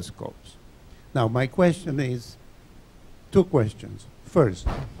telescopes. Now, my question is two questions. First,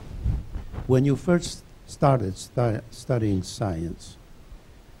 when you first started studying science,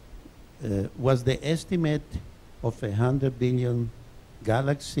 was the estimate of 100 billion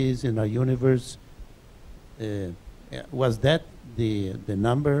galaxies in our universe, was that the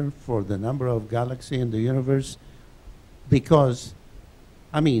number for the number of galaxies in the universe? Because,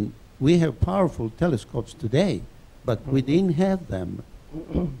 I mean, we have powerful telescopes today, but we didn't have them.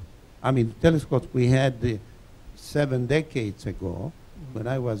 I mean, telescopes we had 7 decades ago when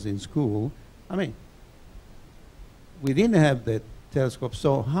I was in school. I mean, we didn't have the telescope.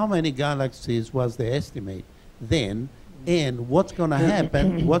 So how many galaxies was the estimate then? And what's going to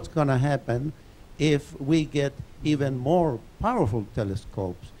happen? What's going to happen if we get even more powerful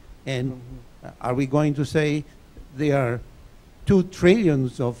telescopes? And are we going to say there are 2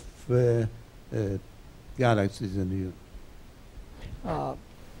 trillions of galaxies in the universe?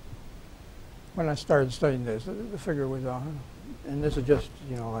 When I started studying this, the figure was and this is just,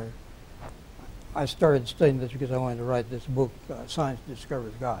 you know, I started studying this because I wanted to write this book, Science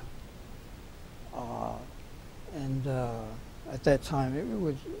Discovers God. And at that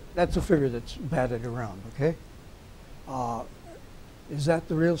time, that's a figure that's batted around, okay? Is that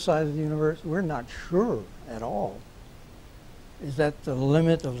the real size of the universe? We're not sure at all. Is that the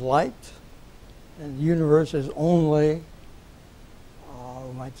limit of light? And the universe is only,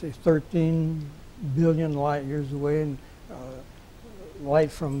 we might say, 13 billion light years away, and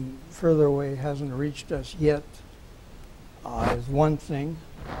light from further away hasn't reached us yet, is one thing.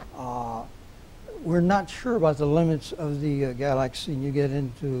 We're not sure about the limits of the galaxy, and you get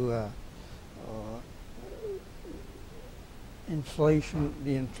into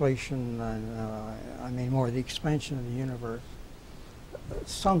inflation, I mean more the expansion of the universe.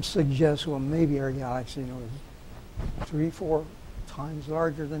 Some suggest, well, maybe our galaxy, you know, is 3-4 times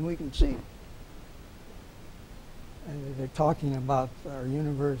larger than we can see. And they're talking about our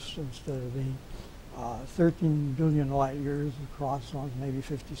universe, instead of being 13 billion light years across, maybe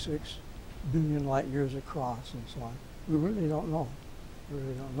 56 billion light years across, and so on. We really don't know. We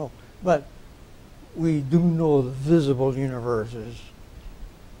really don't know. But we do know the visible universe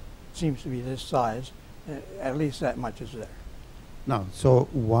seems to be this size. At least that much is there. Now, so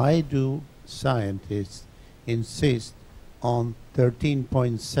why do scientists insist on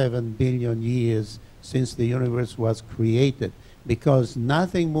 13.7 billion years since the universe was created? Because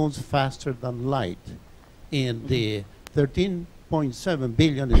nothing moves faster than light. And the 13.7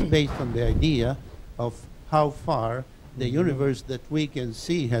 billion is based on the idea of how far the universe that we can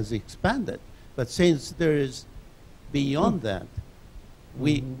see has expanded. But since there is beyond that,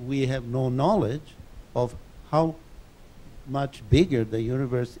 we have no knowledge of how much bigger the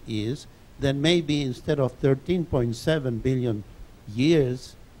universe is, then maybe instead of 13.7 billion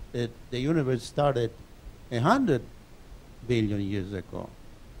years, the universe started 100 billion years ago.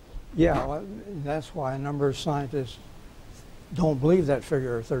 Yeah, well, that's why a number of scientists don't believe that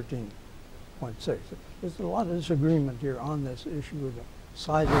figure of 13.6. There's a lot of disagreement here on this issue of the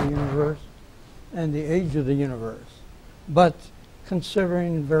size of the universe and the age of the universe. But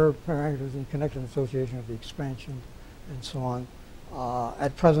considering various parameters in connection association of the expansion and so on,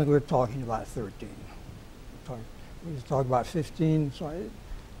 at present we're talking about 13. We just talk about 15, so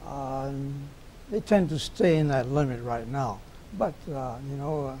they tend to stay in that limit right now. But, you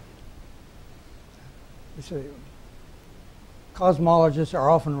know, you say, cosmologists are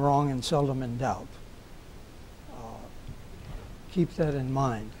often wrong and seldom in doubt. Keep that in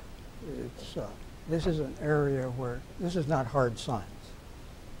mind. This is an area where this is not hard science,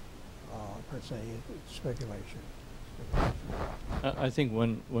 per se. It's speculation. I think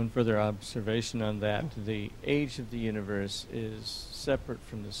one further observation on that, the age of the universe is separate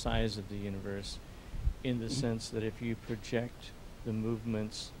from the size of the universe in the sense that if you project the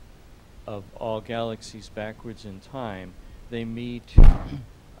movements of all galaxies backwards in time, they meet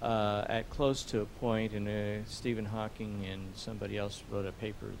at close to a point, and Stephen Hawking and somebody else wrote a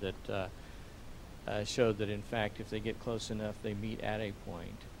paper that showed that in fact if they get close enough they meet at a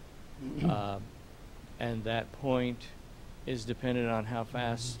point. And that point is dependent on how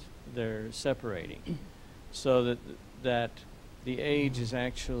fast they're separating, so that the age is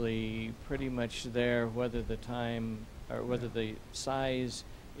actually pretty much there, whether the time or whether the size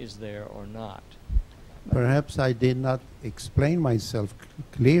is there or not. Perhaps I did not explain myself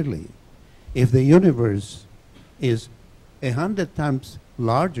clearly. If the universe is 100 times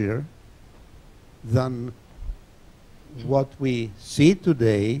larger than what we see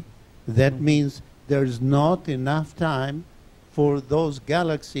today, that means there's not enough time for those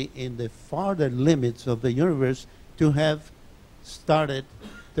galaxies in the farther limits of the universe to have started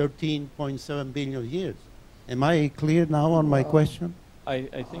 13.7 billion years. Am I clear now on my question?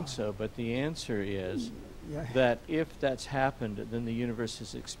 I think so, but the answer is Yeah. that if that's happened, then the universe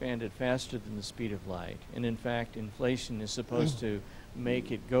has expanded faster than the speed of light. And in fact, inflation is supposed to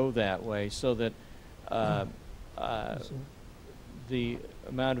make it go that way, so that the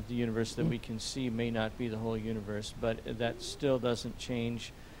amount of the universe that we can see may not be the whole universe, but that still doesn't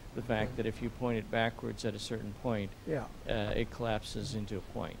change the fact that if you point it backwards at a certain point, Yeah. it collapses into a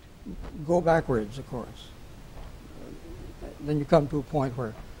point. Go backwards, of course. Then you come to a point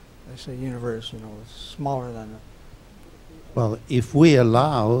where they say universe, is smaller than Well, if we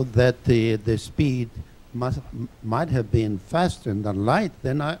allow that the speed might have been faster than light,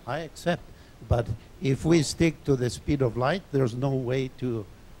 then I accept. But if we stick to the speed of light, there's no way to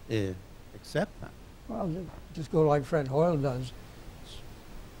accept that. well, just go like Fred Hoyle does,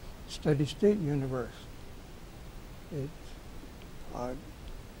 steady state universe.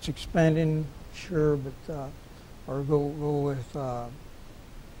 It's expanding, sure, but or go with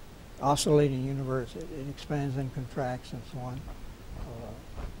oscillating universe. It expands and contracts and so on.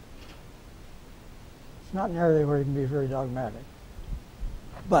 It's not an area where you can be very dogmatic,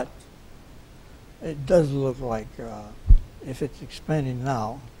 but it does look like if it's expanding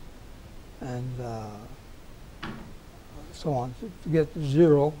now and so on, to get to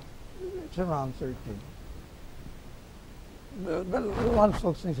 0, it's around 13. But a lot of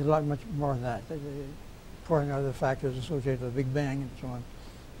folks think it's a lot much more than that. Pouring other factors associated with the Big Bang and so on,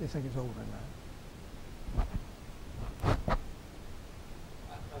 they think it's over than that.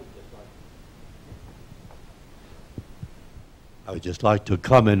 I would just like to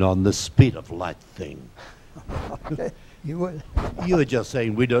comment on the speed of light thing. Okay, you would. You were just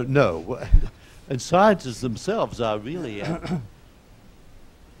saying we don't know. And scientists themselves are really,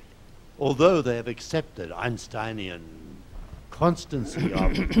 although they have accepted Einsteinian constancy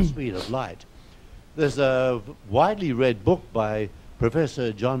of the speed of light, there's a widely read book by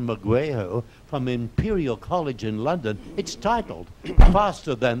Professor John McGueho from Imperial College in London. It's titled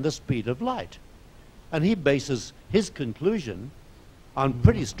Faster Than the Speed of Light. And he bases his conclusion on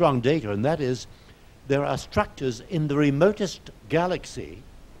pretty strong data, and that is there are structures in the remotest galaxy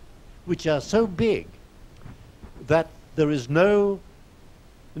which are so big that there is no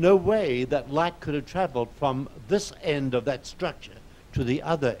way that light could have traveled from this end of that structure to the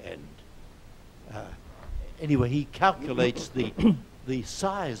other end. Anyway, he calculates the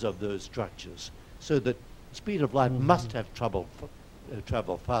size of those structures so that the speed of light must have traveled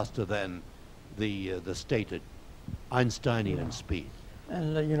faster than the stated Einsteinian speed.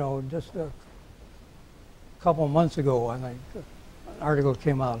 And just a couple of months ago, I think an article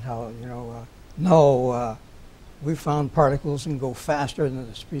came out how we found particles can go faster than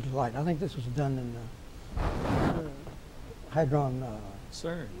the speed of light. I think this was done in Hadron.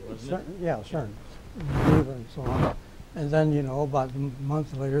 CERN, wasn't it? Yeah, CERN, Geneva and so on. And then about a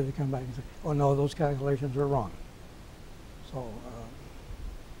month later, they come back and say, "Oh no, those calculations were wrong." So.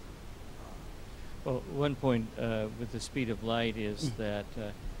 Well, one point with the speed of light is that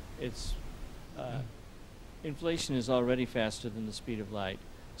inflation is already faster than the speed of light.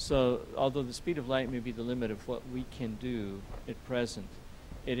 So although the speed of light may be the limit of what we can do at present,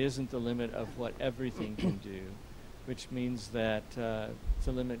 it isn't the limit of what everything can do, which means that to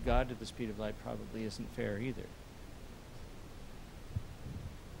limit God to the speed of light probably isn't fair either.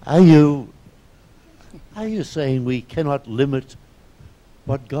 Are you saying we cannot limit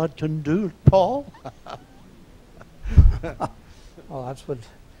what God can do, Paul? Well, that's what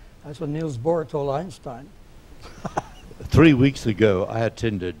Niels Bohr told Einstein. 3 weeks ago, I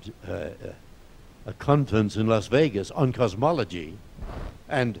attended a conference in Las Vegas on cosmology,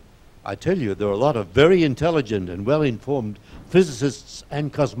 and I tell you, there are a lot of very intelligent and well-informed physicists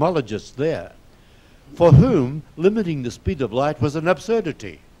and cosmologists there, for whom limiting the speed of light was an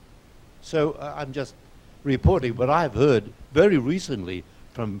absurdity. So I'm just reporting what I've heard very recently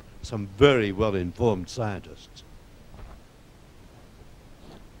from some very well-informed scientists.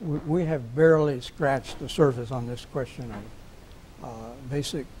 We have barely scratched the surface on this question of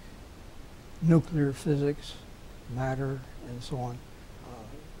basic nuclear physics, matter, and so on.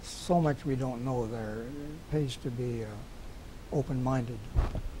 so much we don't know there. It pays to be open-minded.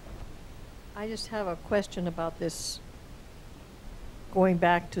 I just have a question about this going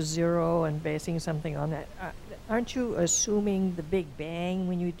back to zero and basing something on that. Aren't you assuming the Big Bang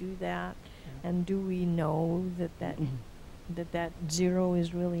when you do that? And do we know that that zero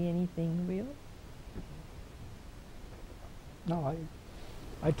is really anything real? No,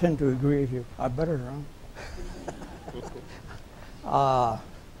 I tend to agree with you. I better,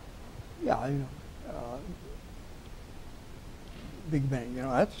 yeah, you know, Big Bang, you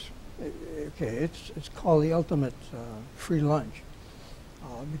know, that's, okay, it's called the ultimate free lunch.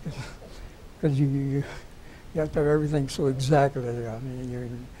 Because you have to have everything so exactly. I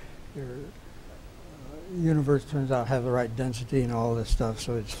mean, your universe turns out to have the right density and all this stuff,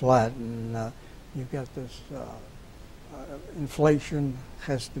 so it's flat, and you've got this inflation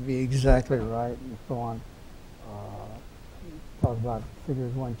has to be exactly right, and so on. Talk about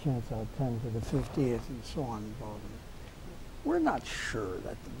figures 1 chance out of 10 to the 50th, and so on. We're not sure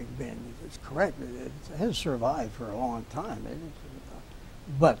that the Big Bang is correct. It has survived for a long time.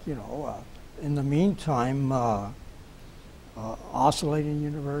 But, you know, in the meantime, oscillating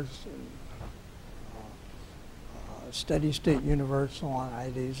universe, steady state universe, so on,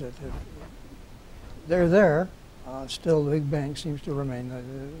 ideas that they're there. Still, the Big Bang seems to remain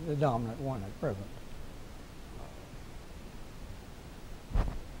the dominant one at present.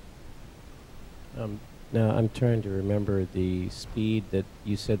 Now, I'm trying to remember the speed that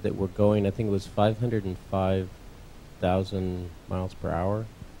you said that we're going. I think it was 505,000 miles per hour.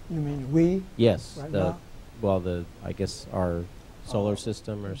 You mean we? Yes. Right now? Well, I guess our solar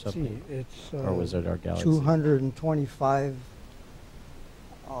system or let's something. see, it's or was it our galaxy? 225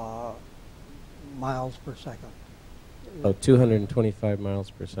 miles per second. Oh, 225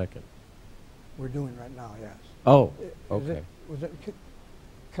 miles per second. We're doing right now, yes. Oh, Is okay. was it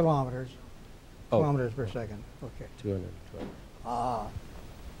kilometers? Oh. Kilometers per second. Okay. 220.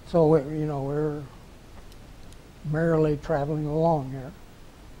 So we're merrily traveling along here.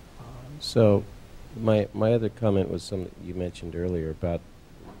 So, my other comment was something you mentioned earlier about,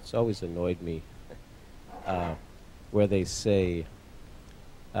 it's always annoyed me, where they say,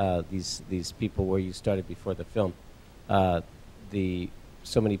 these people where you started before the film, so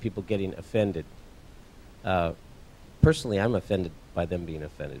many people getting offended. Personally, I'm offended by them being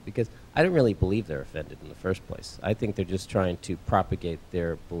offended because I don't really believe they're offended in the first place. I think they're just trying to propagate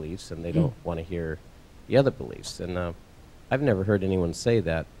their beliefs, and they don't want to hear the other beliefs. And I've never heard anyone say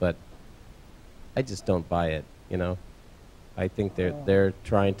that, but I just don't buy it, you know. I think they're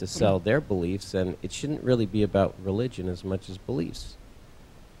trying to sell their beliefs, and it shouldn't really be about religion as much as beliefs.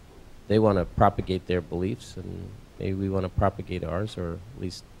 They want to propagate their beliefs, and maybe we want to propagate ours, or at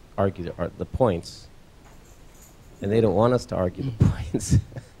least argue the points. And they don't want us to argue the points.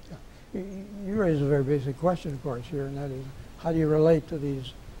 You raise a very basic question, of course, here, and that is, how do you relate to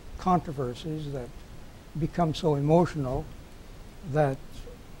these controversies that become so emotional that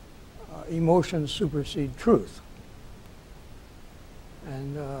emotions supersede truth?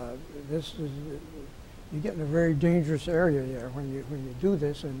 And this is, you get in a very dangerous area there when you do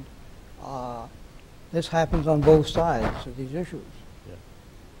this, and this happens on both sides of these issues. Yeah.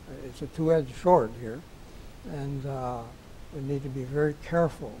 It's a two-edged sword here, and we need to be very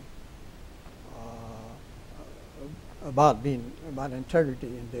careful about integrity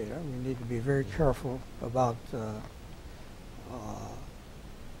in data. We need to be very careful about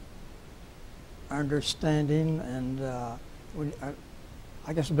understanding, and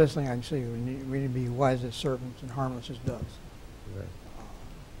I guess the best thing I can say, we need to be wise as serpents and harmless as doves. Right.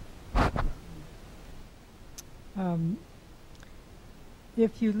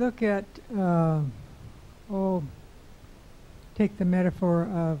 If you look at, take the metaphor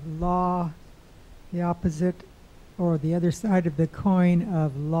of law, the opposite or the other side of the coin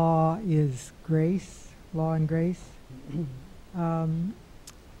of law is grace, law and grace.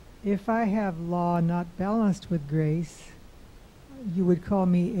 If I have law not balanced with grace, you would call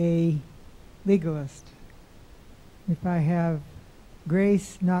me a legalist. If I have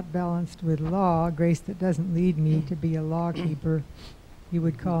grace not balanced with law, grace that doesn't lead me to be a law keeper, you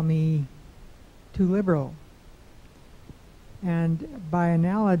would call me too liberal. And by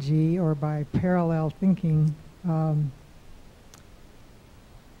analogy or by parallel thinking,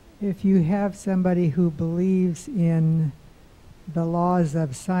 if you have somebody who believes in the laws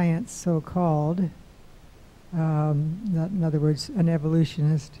of science, so-called, in other words, an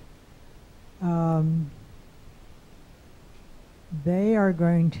evolutionist, they are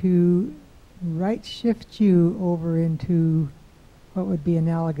going to right shift you over into what would be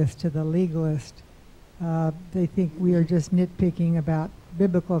analogous to the legalist. They think we are just nitpicking about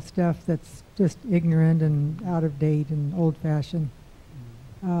biblical stuff that's just ignorant and out of date and old-fashioned,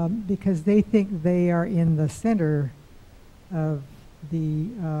 because they think they are in the center of the.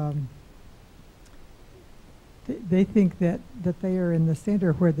 They think that they are in the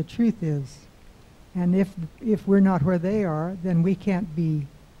center where the truth is, and if we're not where they are, then we can't be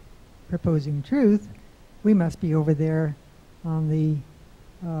proposing truth. We must be over there on the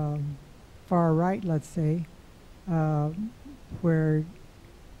far right, let's say, where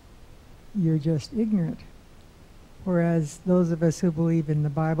you're just ignorant. Whereas those of us who believe in the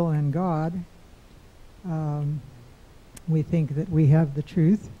Bible and God, we think that we have the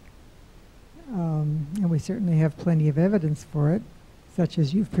truth, and we certainly have plenty of evidence for it, such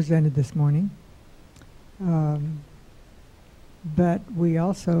as you've presented this morning. But we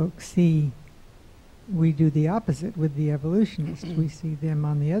also see, we do the opposite with the evolutionists. We see them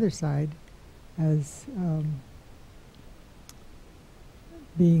on the other side as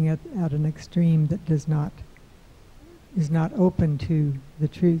being at an extreme that is not open to the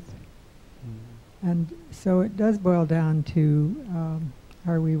truth. And so it does boil down to,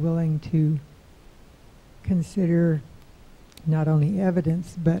 are we willing to consider not only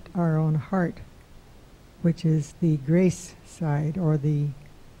evidence but our own heart, which is the grace side, or the,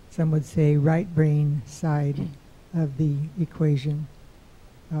 some would say, right brain side of the equation.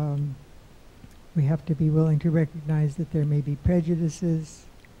 We have to be willing to recognize that there may be prejudices,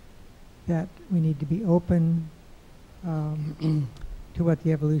 that we need to be open to what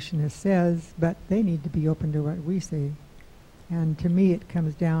the evolutionist says, but they need to be open to what we say. And to me, it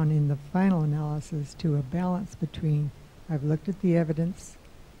comes down in the final analysis to a balance between, I've looked at the evidence,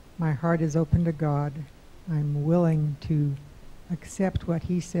 my heart is open to God, I'm willing to accept what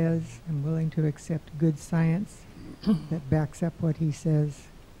he says, I'm willing to accept good science that backs up what he says,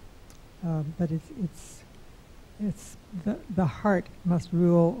 but it's the heart must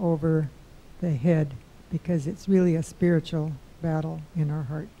rule over the head, because it's really a spiritual battle in our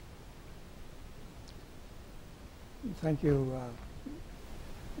heart. Thank you.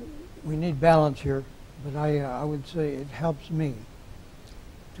 We need balance here, but I would say it helps me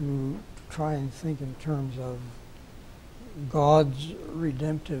to try and think in terms of God's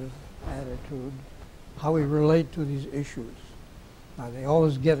redemptive attitude, how we relate to these issues. Now, they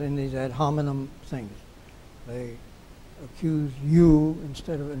always get in these ad hominem things. They accuse you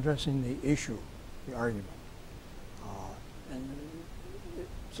instead of addressing the issue, the argument. And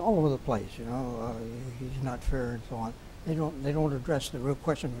it's all over the place, you know. He's not fair and so on. They don't address the real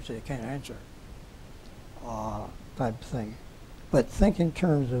question, which they can't answer, type of thing. But think in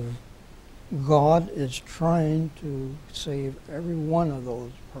terms of God is trying to save every one of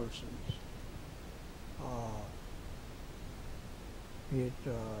those persons. Be it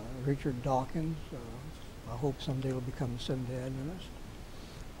Richard Dawkins, I hope someday he'll become a Seventh-day Adventist,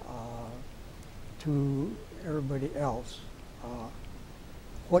 to everybody else.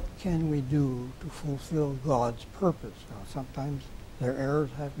 What can we do to fulfill God's purpose? Now, sometimes their errors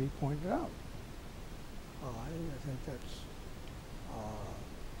have to be pointed out. I think that's,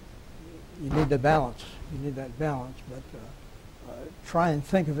 you need the balance. You need that balance, but try and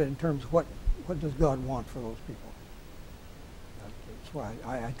think of it in terms of what does God want for those people. That's why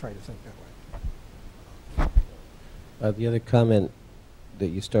I try to think that way. The other comment that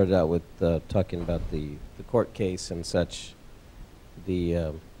you started out with, talking about the court case and such,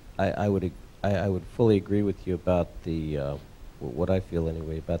 I would fully agree with you about the what I feel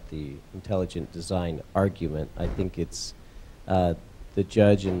anyway about the intelligent design argument. I think it's the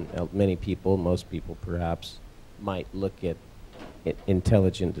judge and many people, most people perhaps, might look at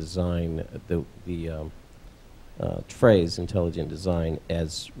intelligent design, the phrase intelligent design,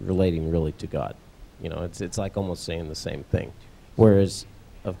 as relating really to God. You know, it's like almost saying the same thing. Whereas,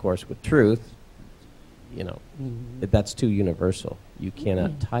 of course, with truth, you know, that's too universal. You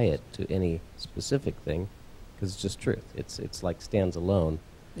cannot tie it to any specific thing because it's just truth. It's like stands alone.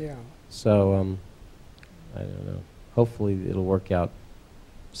 Yeah. So I don't know. Hopefully, it'll work out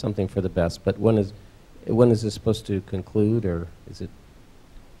something for the best. But when is this supposed to conclude, or is it?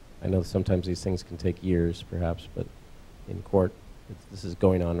 I know sometimes these things can take years, perhaps, but in court, this is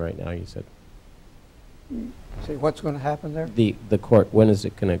going on right now. You said. See what's going to happen there? The court. When is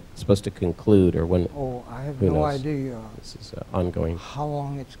it supposed to conclude, or when? Oh, I have who no knows? idea. This is ongoing. How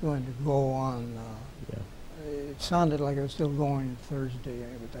long it's going to go on? Yeah. It sounded like it was still going Thursday,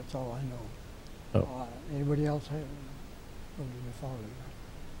 but that's all I know. Oh. Anybody else have? Follow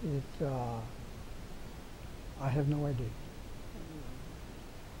it. I have no idea.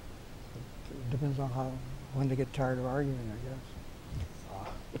 It depends on when they get tired of arguing, I guess.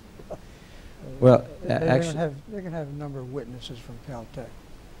 Well, they're actually, going to have a number of witnesses from Caltech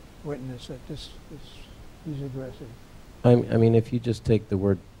witness that he's aggressive. I mean, if you just take the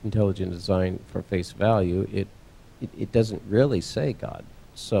word intelligent design for face value, it doesn't really say God.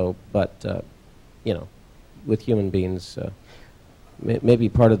 So, but you know, with human beings, maybe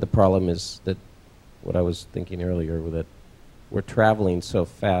part of the problem is that what I was thinking earlier, that we're traveling so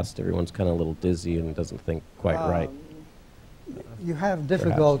fast, everyone's kind of a little dizzy and doesn't think quite right. You have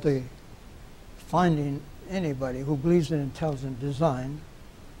difficulty finding anybody who believes in intelligent design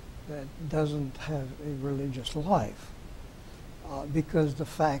that doesn't have a religious life, because the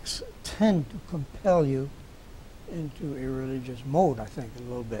facts tend to compel you into a religious mode, I think, a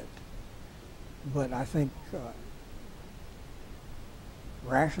little bit. But I think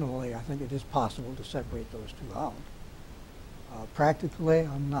rationally, I think it is possible to separate those two out. Practically,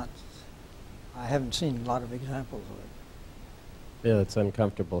 I haven't seen a lot of examples of it. Yeah, it's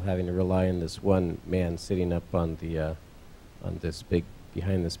uncomfortable having to rely on this one man sitting up on the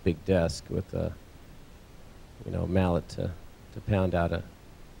behind this big desk with a mallet to pound out a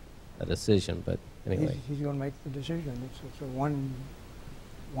decision. But anyway, he's going to make the decision. It's a one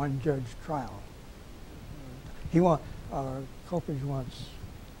judge trial. Coppage wants,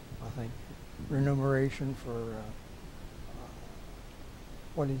 I think, remuneration for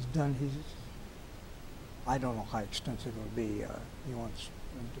what he's done. I don't know how extensive it will be. He wants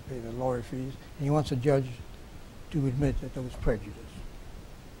them to pay the lawyer fees, and he wants a judge to admit that there was prejudice.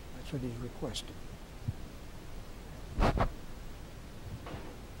 That's what he's requesting.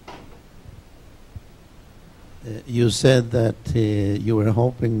 You said that you were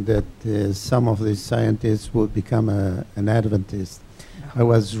hoping that some of these scientists would become an Adventist. I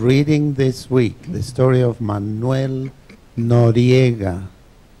was reading this week the story of Manuel Noriega,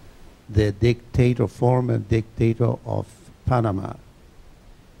 the former dictator of Panama.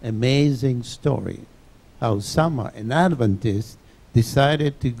 Amazing story. How an Adventist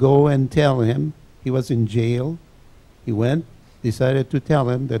decided to go and tell him, he was in jail, he decided to tell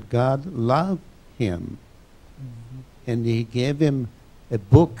him that God loved him. And he gave him a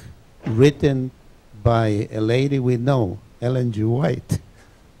book written by a lady we know, Ellen G. White.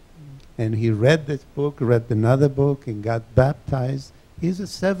 And he read this book, read another book, and got baptized. He's a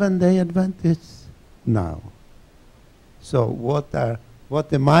Seventh-day Adventist now. So what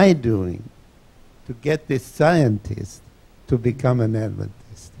am I doing to get this scientist to become an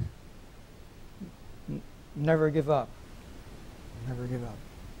Adventist? Never give up. Never give up.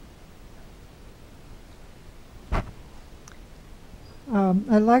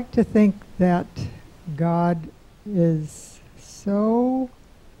 I like to think that God is so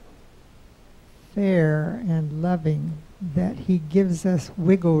fair and loving that he gives us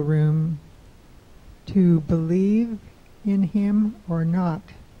wiggle room to believe in him or not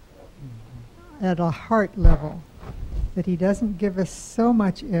at a heart level, that he doesn't give us so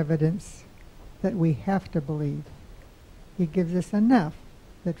much evidence that we have to believe. He gives us enough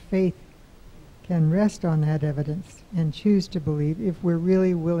that faith can rest on that evidence and choose to believe if we're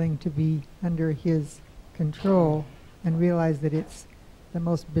really willing to be under his control and realize that it's the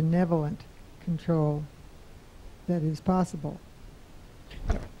most benevolent control that is possible.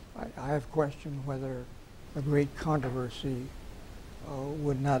 I have questioned whether a great controversy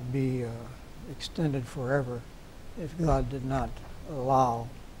would not be extended forever if God did not allow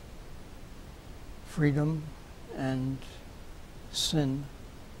freedom and sin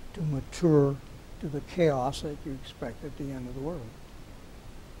to mature to the chaos that you expect at the end of the world.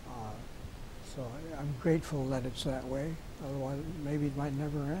 So I'm grateful that it's that way. Otherwise, maybe it might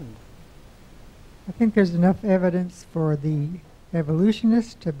never end. I think there's enough evidence for the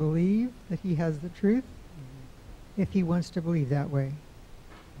evolutionist to believe that he has the truth, if he wants to believe that way.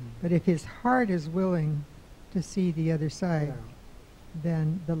 But if his heart is willing to see the other side,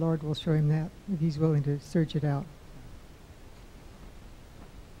 then the Lord will show him that, if he's willing to search it out.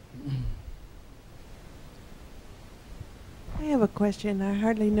 I have a question. I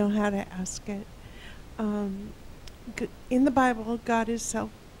hardly know how to ask it. In the Bible, God is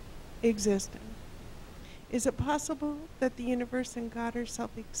self-existent. Is it possible that the universe and God are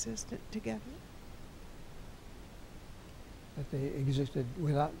self-existent together? That they existed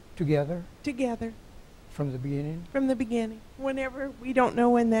together? Together. From the beginning? From the beginning. Whenever, we don't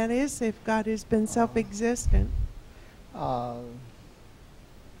know when that is, if God has been self-existent.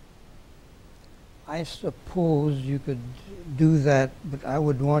 I suppose you could do that, but I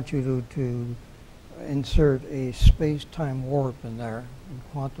would want you to insert a space-time warp in there, in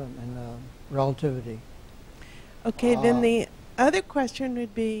quantum and relativity. Okay, then the other question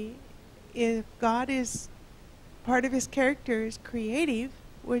would be, if God is, part of his character is creative,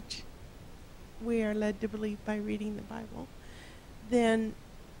 which we are led to believe by reading the Bible, then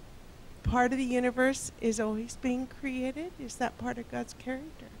part of the universe is always being created? Is that part of God's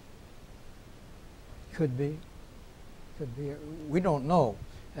character? Could be. Could be. We don't know.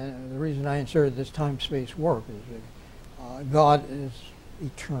 And the reason I inserted this time-space work is that God is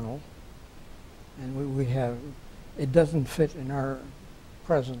eternal, and we have, it doesn't fit in our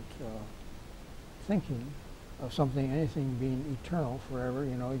present thinking of anything being eternal forever.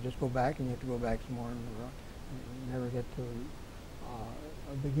 You know, you just go back and you have to go back some more and you never get to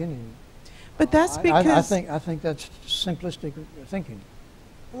a beginning. But that's because I think that's simplistic thinking.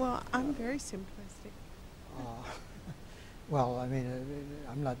 Well, I'm very simplistic. Well, I mean,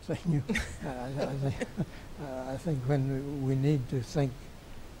 I'm not saying you. I think when we need to think,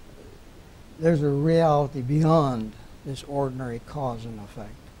 there's a reality beyond this ordinary cause and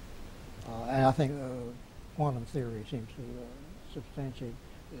effect. And I think quantum theory seems to substantiate.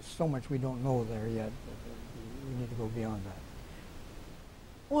 There's so much we don't know there yet. We need to go beyond that.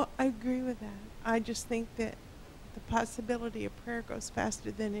 Well, I agree with that. I just think that the possibility of prayer goes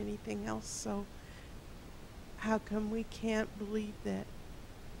faster than anything else. So how come we can't believe that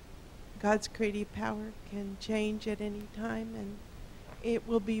God's creative power can change at any time and it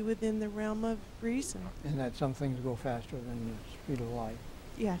will be within the realm of reason? And that some things go faster than the speed of light.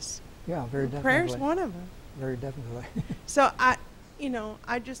 Yes. Yeah, very definitely. Prayer's one of them. Very definitely. So I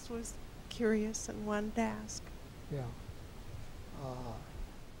just was curious and wanted to ask. Yeah.